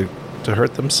that, to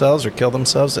hurt themselves or kill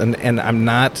themselves, and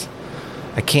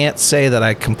I can't say that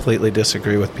I completely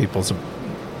disagree with people's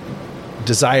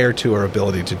desire to or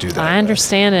ability to do that. I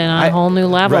understand it on a whole new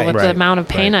level right, with right, the amount of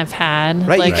pain I've had.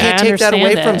 Right, Like, you can't I take that away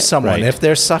understand from it. someone Right. if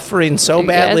they're suffering so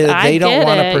badly that I they don't get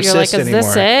want to it. persist You're like, is anymore.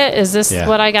 this it? Is this Yeah.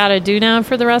 what I got to do now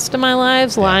for the rest of my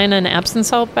lives? Lie in an Epsom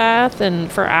salt bath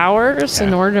and for hours in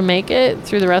Yeah. order to make it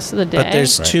through the rest of the day? But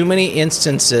there's too many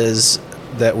instances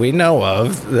that we know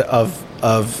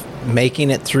of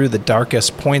making it through the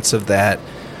darkest points of that,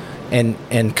 and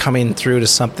coming through to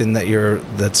something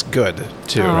that's good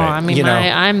too. Oh, right? I mean,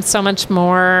 I'm so much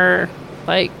more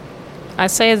like, I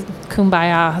say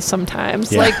kumbaya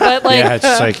sometimes. Yeah. Like, but like, yeah, it's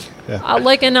just like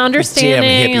like an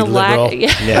understanding, hippie a lack. liberal.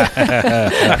 Yeah.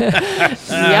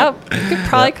 Yep. You could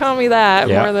probably call me that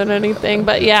Yeah. more than anything.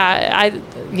 But I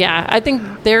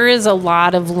think there is a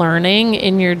lot of learning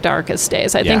in your darkest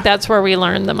days. I Yeah. think that's where we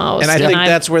learn the most. And I think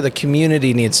that's where the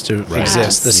community needs to Right. exist.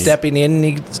 Yes. The stepping in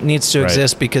needs to Right.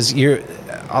 exist, because you're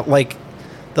like,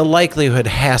 the likelihood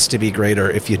has to be greater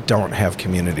if you don't have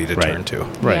community to Right. turn to.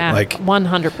 Right. Yeah, Like,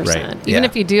 100%. Right. Even Yeah.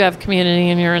 if you do have community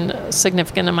and you're in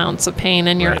significant amounts of pain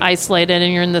and you're Right. isolated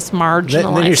and you're in this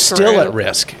marginalized then you're still group, at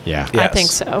risk. Yeah. I Yes.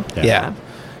 think so. Yeah.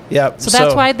 Yeah. So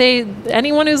that's why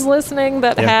anyone who's listening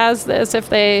that Yeah. has this, if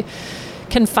they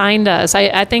can find us,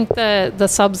 I think the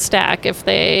Substack, if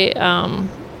they,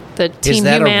 the Is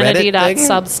that a Reddit thing?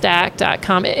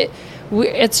 teamhumanity.substack.com,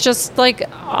 it's just like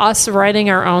us writing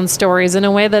our own stories in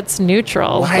a way that's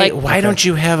neutral. Why don't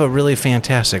you have a really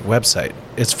fantastic website?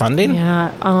 It's funding?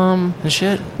 Yeah. And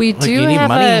shit. We Like, do you need have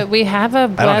money? a we have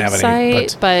a I don't have any,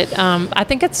 website, but I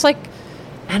think it's like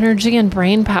energy and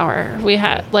brain power. We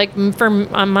have like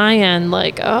on my end,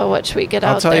 like, oh, what should we get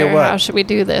I'll out tell you there? what. How should we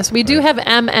do this? We do have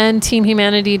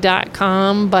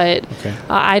mnteamhumanity.com, but Okay.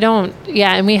 I don't.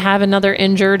 Yeah, and we have another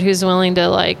injured who's willing to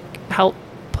like help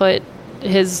put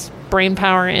his brain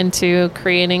power into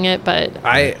creating it, but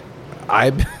I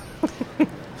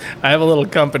have a little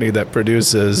company that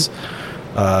produces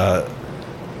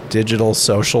digital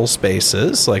social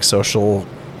spaces, like social.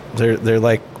 They're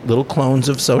like little clones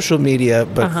of social media,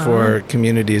 but for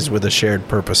communities with a shared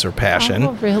purpose or passion.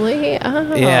 oh, really?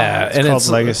 Oh. Yeah, It's called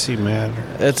Legacy Matter.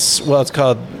 It's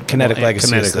called Kinetic Well, Legacy.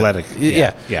 Kinetic is the- Legacy,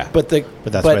 Yeah, yeah. But that's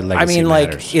why Legacy I mean,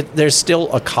 matters. like, there's still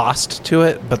a cost to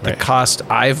it, but the Right. cost,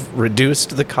 I've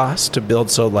reduced the cost to build.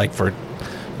 So, like, for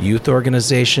youth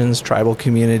organizations, tribal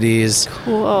communities,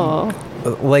 Cool.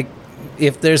 like,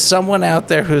 if there's someone out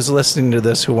there who's listening to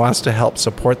this who wants to help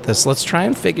support this, let's try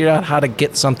and figure out how to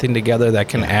get something together that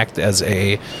can act as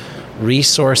a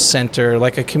resource center,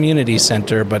 like a community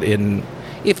center, but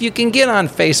if you can get on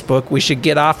Facebook, we should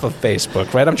get off of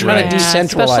Facebook, right? I'm trying to Yeah,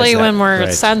 decentralize especially that. when we're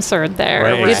Right. censored there.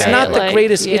 Right, It's not the Like,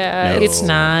 greatest- Yeah, No. it's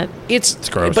not. It's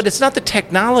gross. but it's not the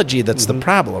technology that's the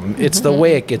problem. It's the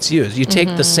way it gets used. You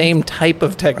take the same type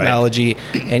of technology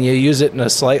and you use it in a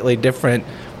slightly different,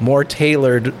 more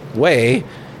tailored way,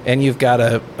 and you've got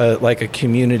a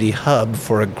community hub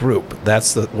for a group.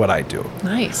 That's what I do.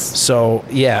 Nice. So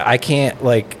yeah, I can't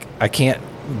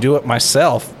do it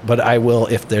myself, but I will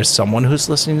if there's someone who's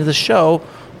listening to the show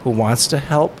who wants to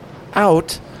help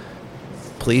out.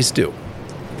 Please do.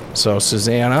 So,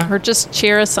 Susanna. Or just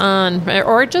cheer us on,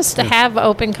 or just to have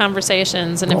open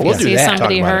conversations. And if you see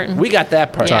somebody hurting, we got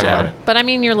that part. Yeah. But I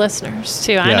mean, your listeners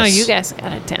too. I know you guys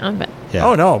got it down, but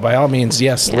oh no, by all means,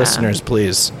 yes, listeners,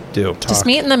 please do. Just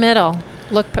meet in the middle.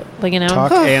 Look,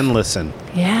 talk and listen.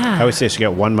 Yeah. I always say she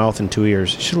got one mouth and two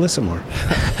ears. You should listen more.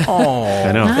 Oh,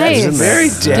 I know. Nice. That's very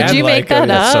dad-like. Did you make that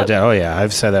up? So oh yeah,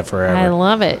 I've said that forever. I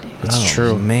love it. It's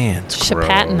true, man. You should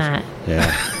patent that.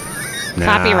 Yeah.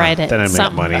 Copyright it. Then I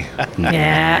make money.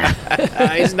 Yeah.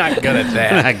 He's not good at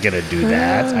that. I'm not going to do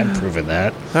that. I've proven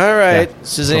that. All right.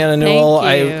 Susanna Newell,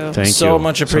 Thank you. I so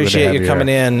much appreciate you coming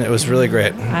in. It was really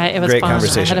great. It was great fun.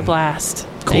 conversation. I had a blast.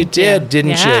 You did,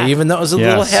 didn't you? Even though it was a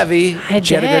little heavy, I you had a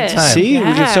good did. time. See, we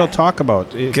can still talk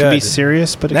about it. It can be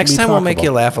serious, but next can be time we'll make talkable.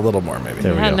 you laugh a little more, maybe.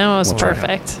 There we go. No, it was We'll try.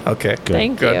 perfect. Okay. Good.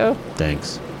 Thank you.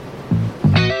 Thanks.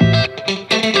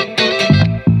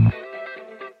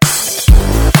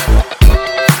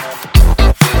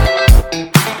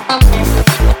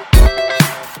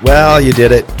 Well, you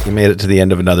did it. You made it to the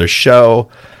end of another show.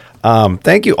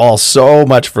 Thank you all so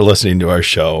much for listening to our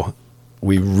show.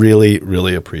 We really,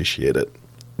 really appreciate it.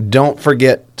 Don't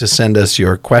forget to send us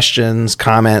your questions,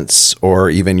 comments, or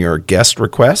even your guest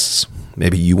requests.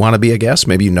 Maybe you want to be a guest.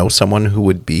 Maybe you know someone who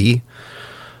would be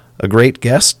a great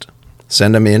guest.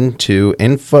 Send them in to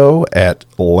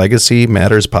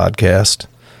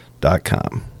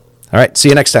info@legacymatterspodcast.com. All right. See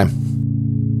you next time.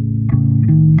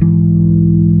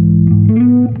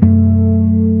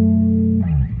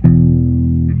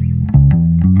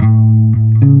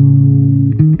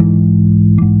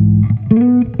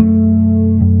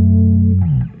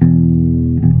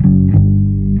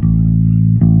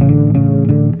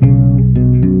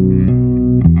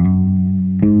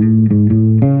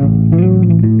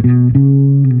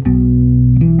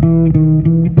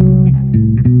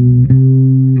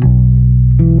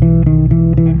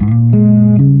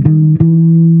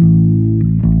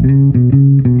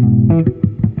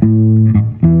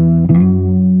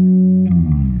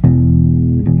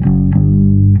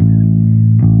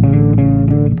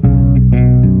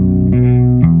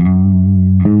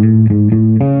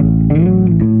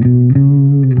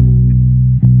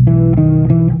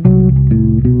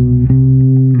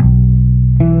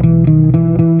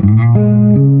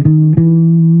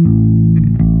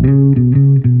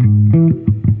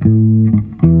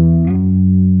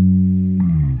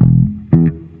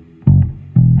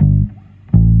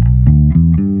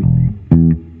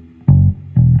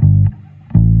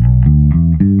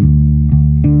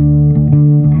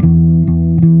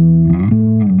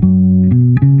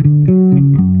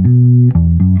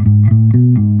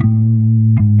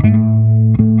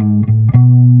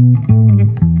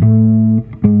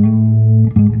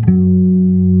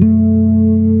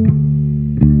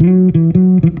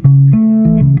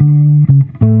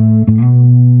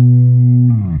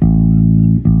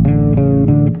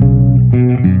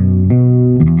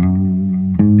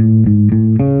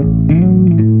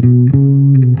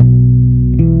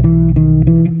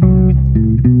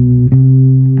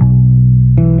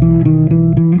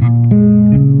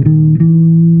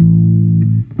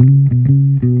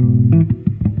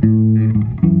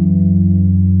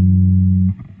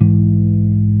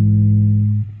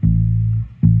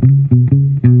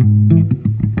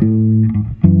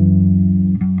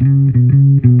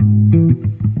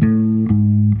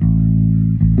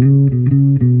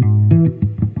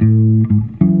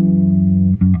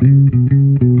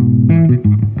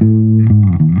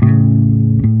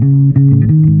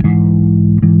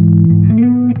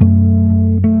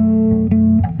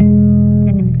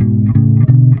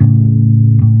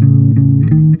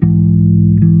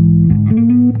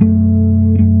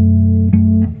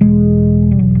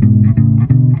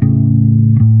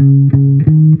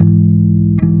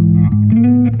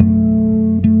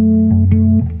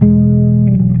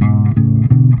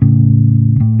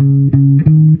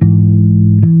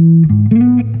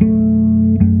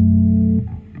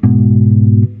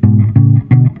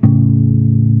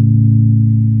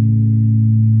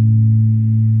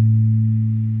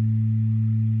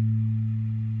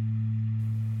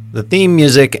 The theme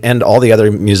music and all the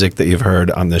other music that you've heard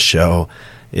on this show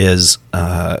is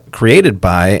created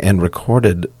by and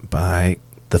recorded by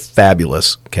the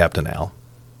fabulous Captain Al.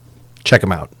 Check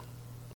him out.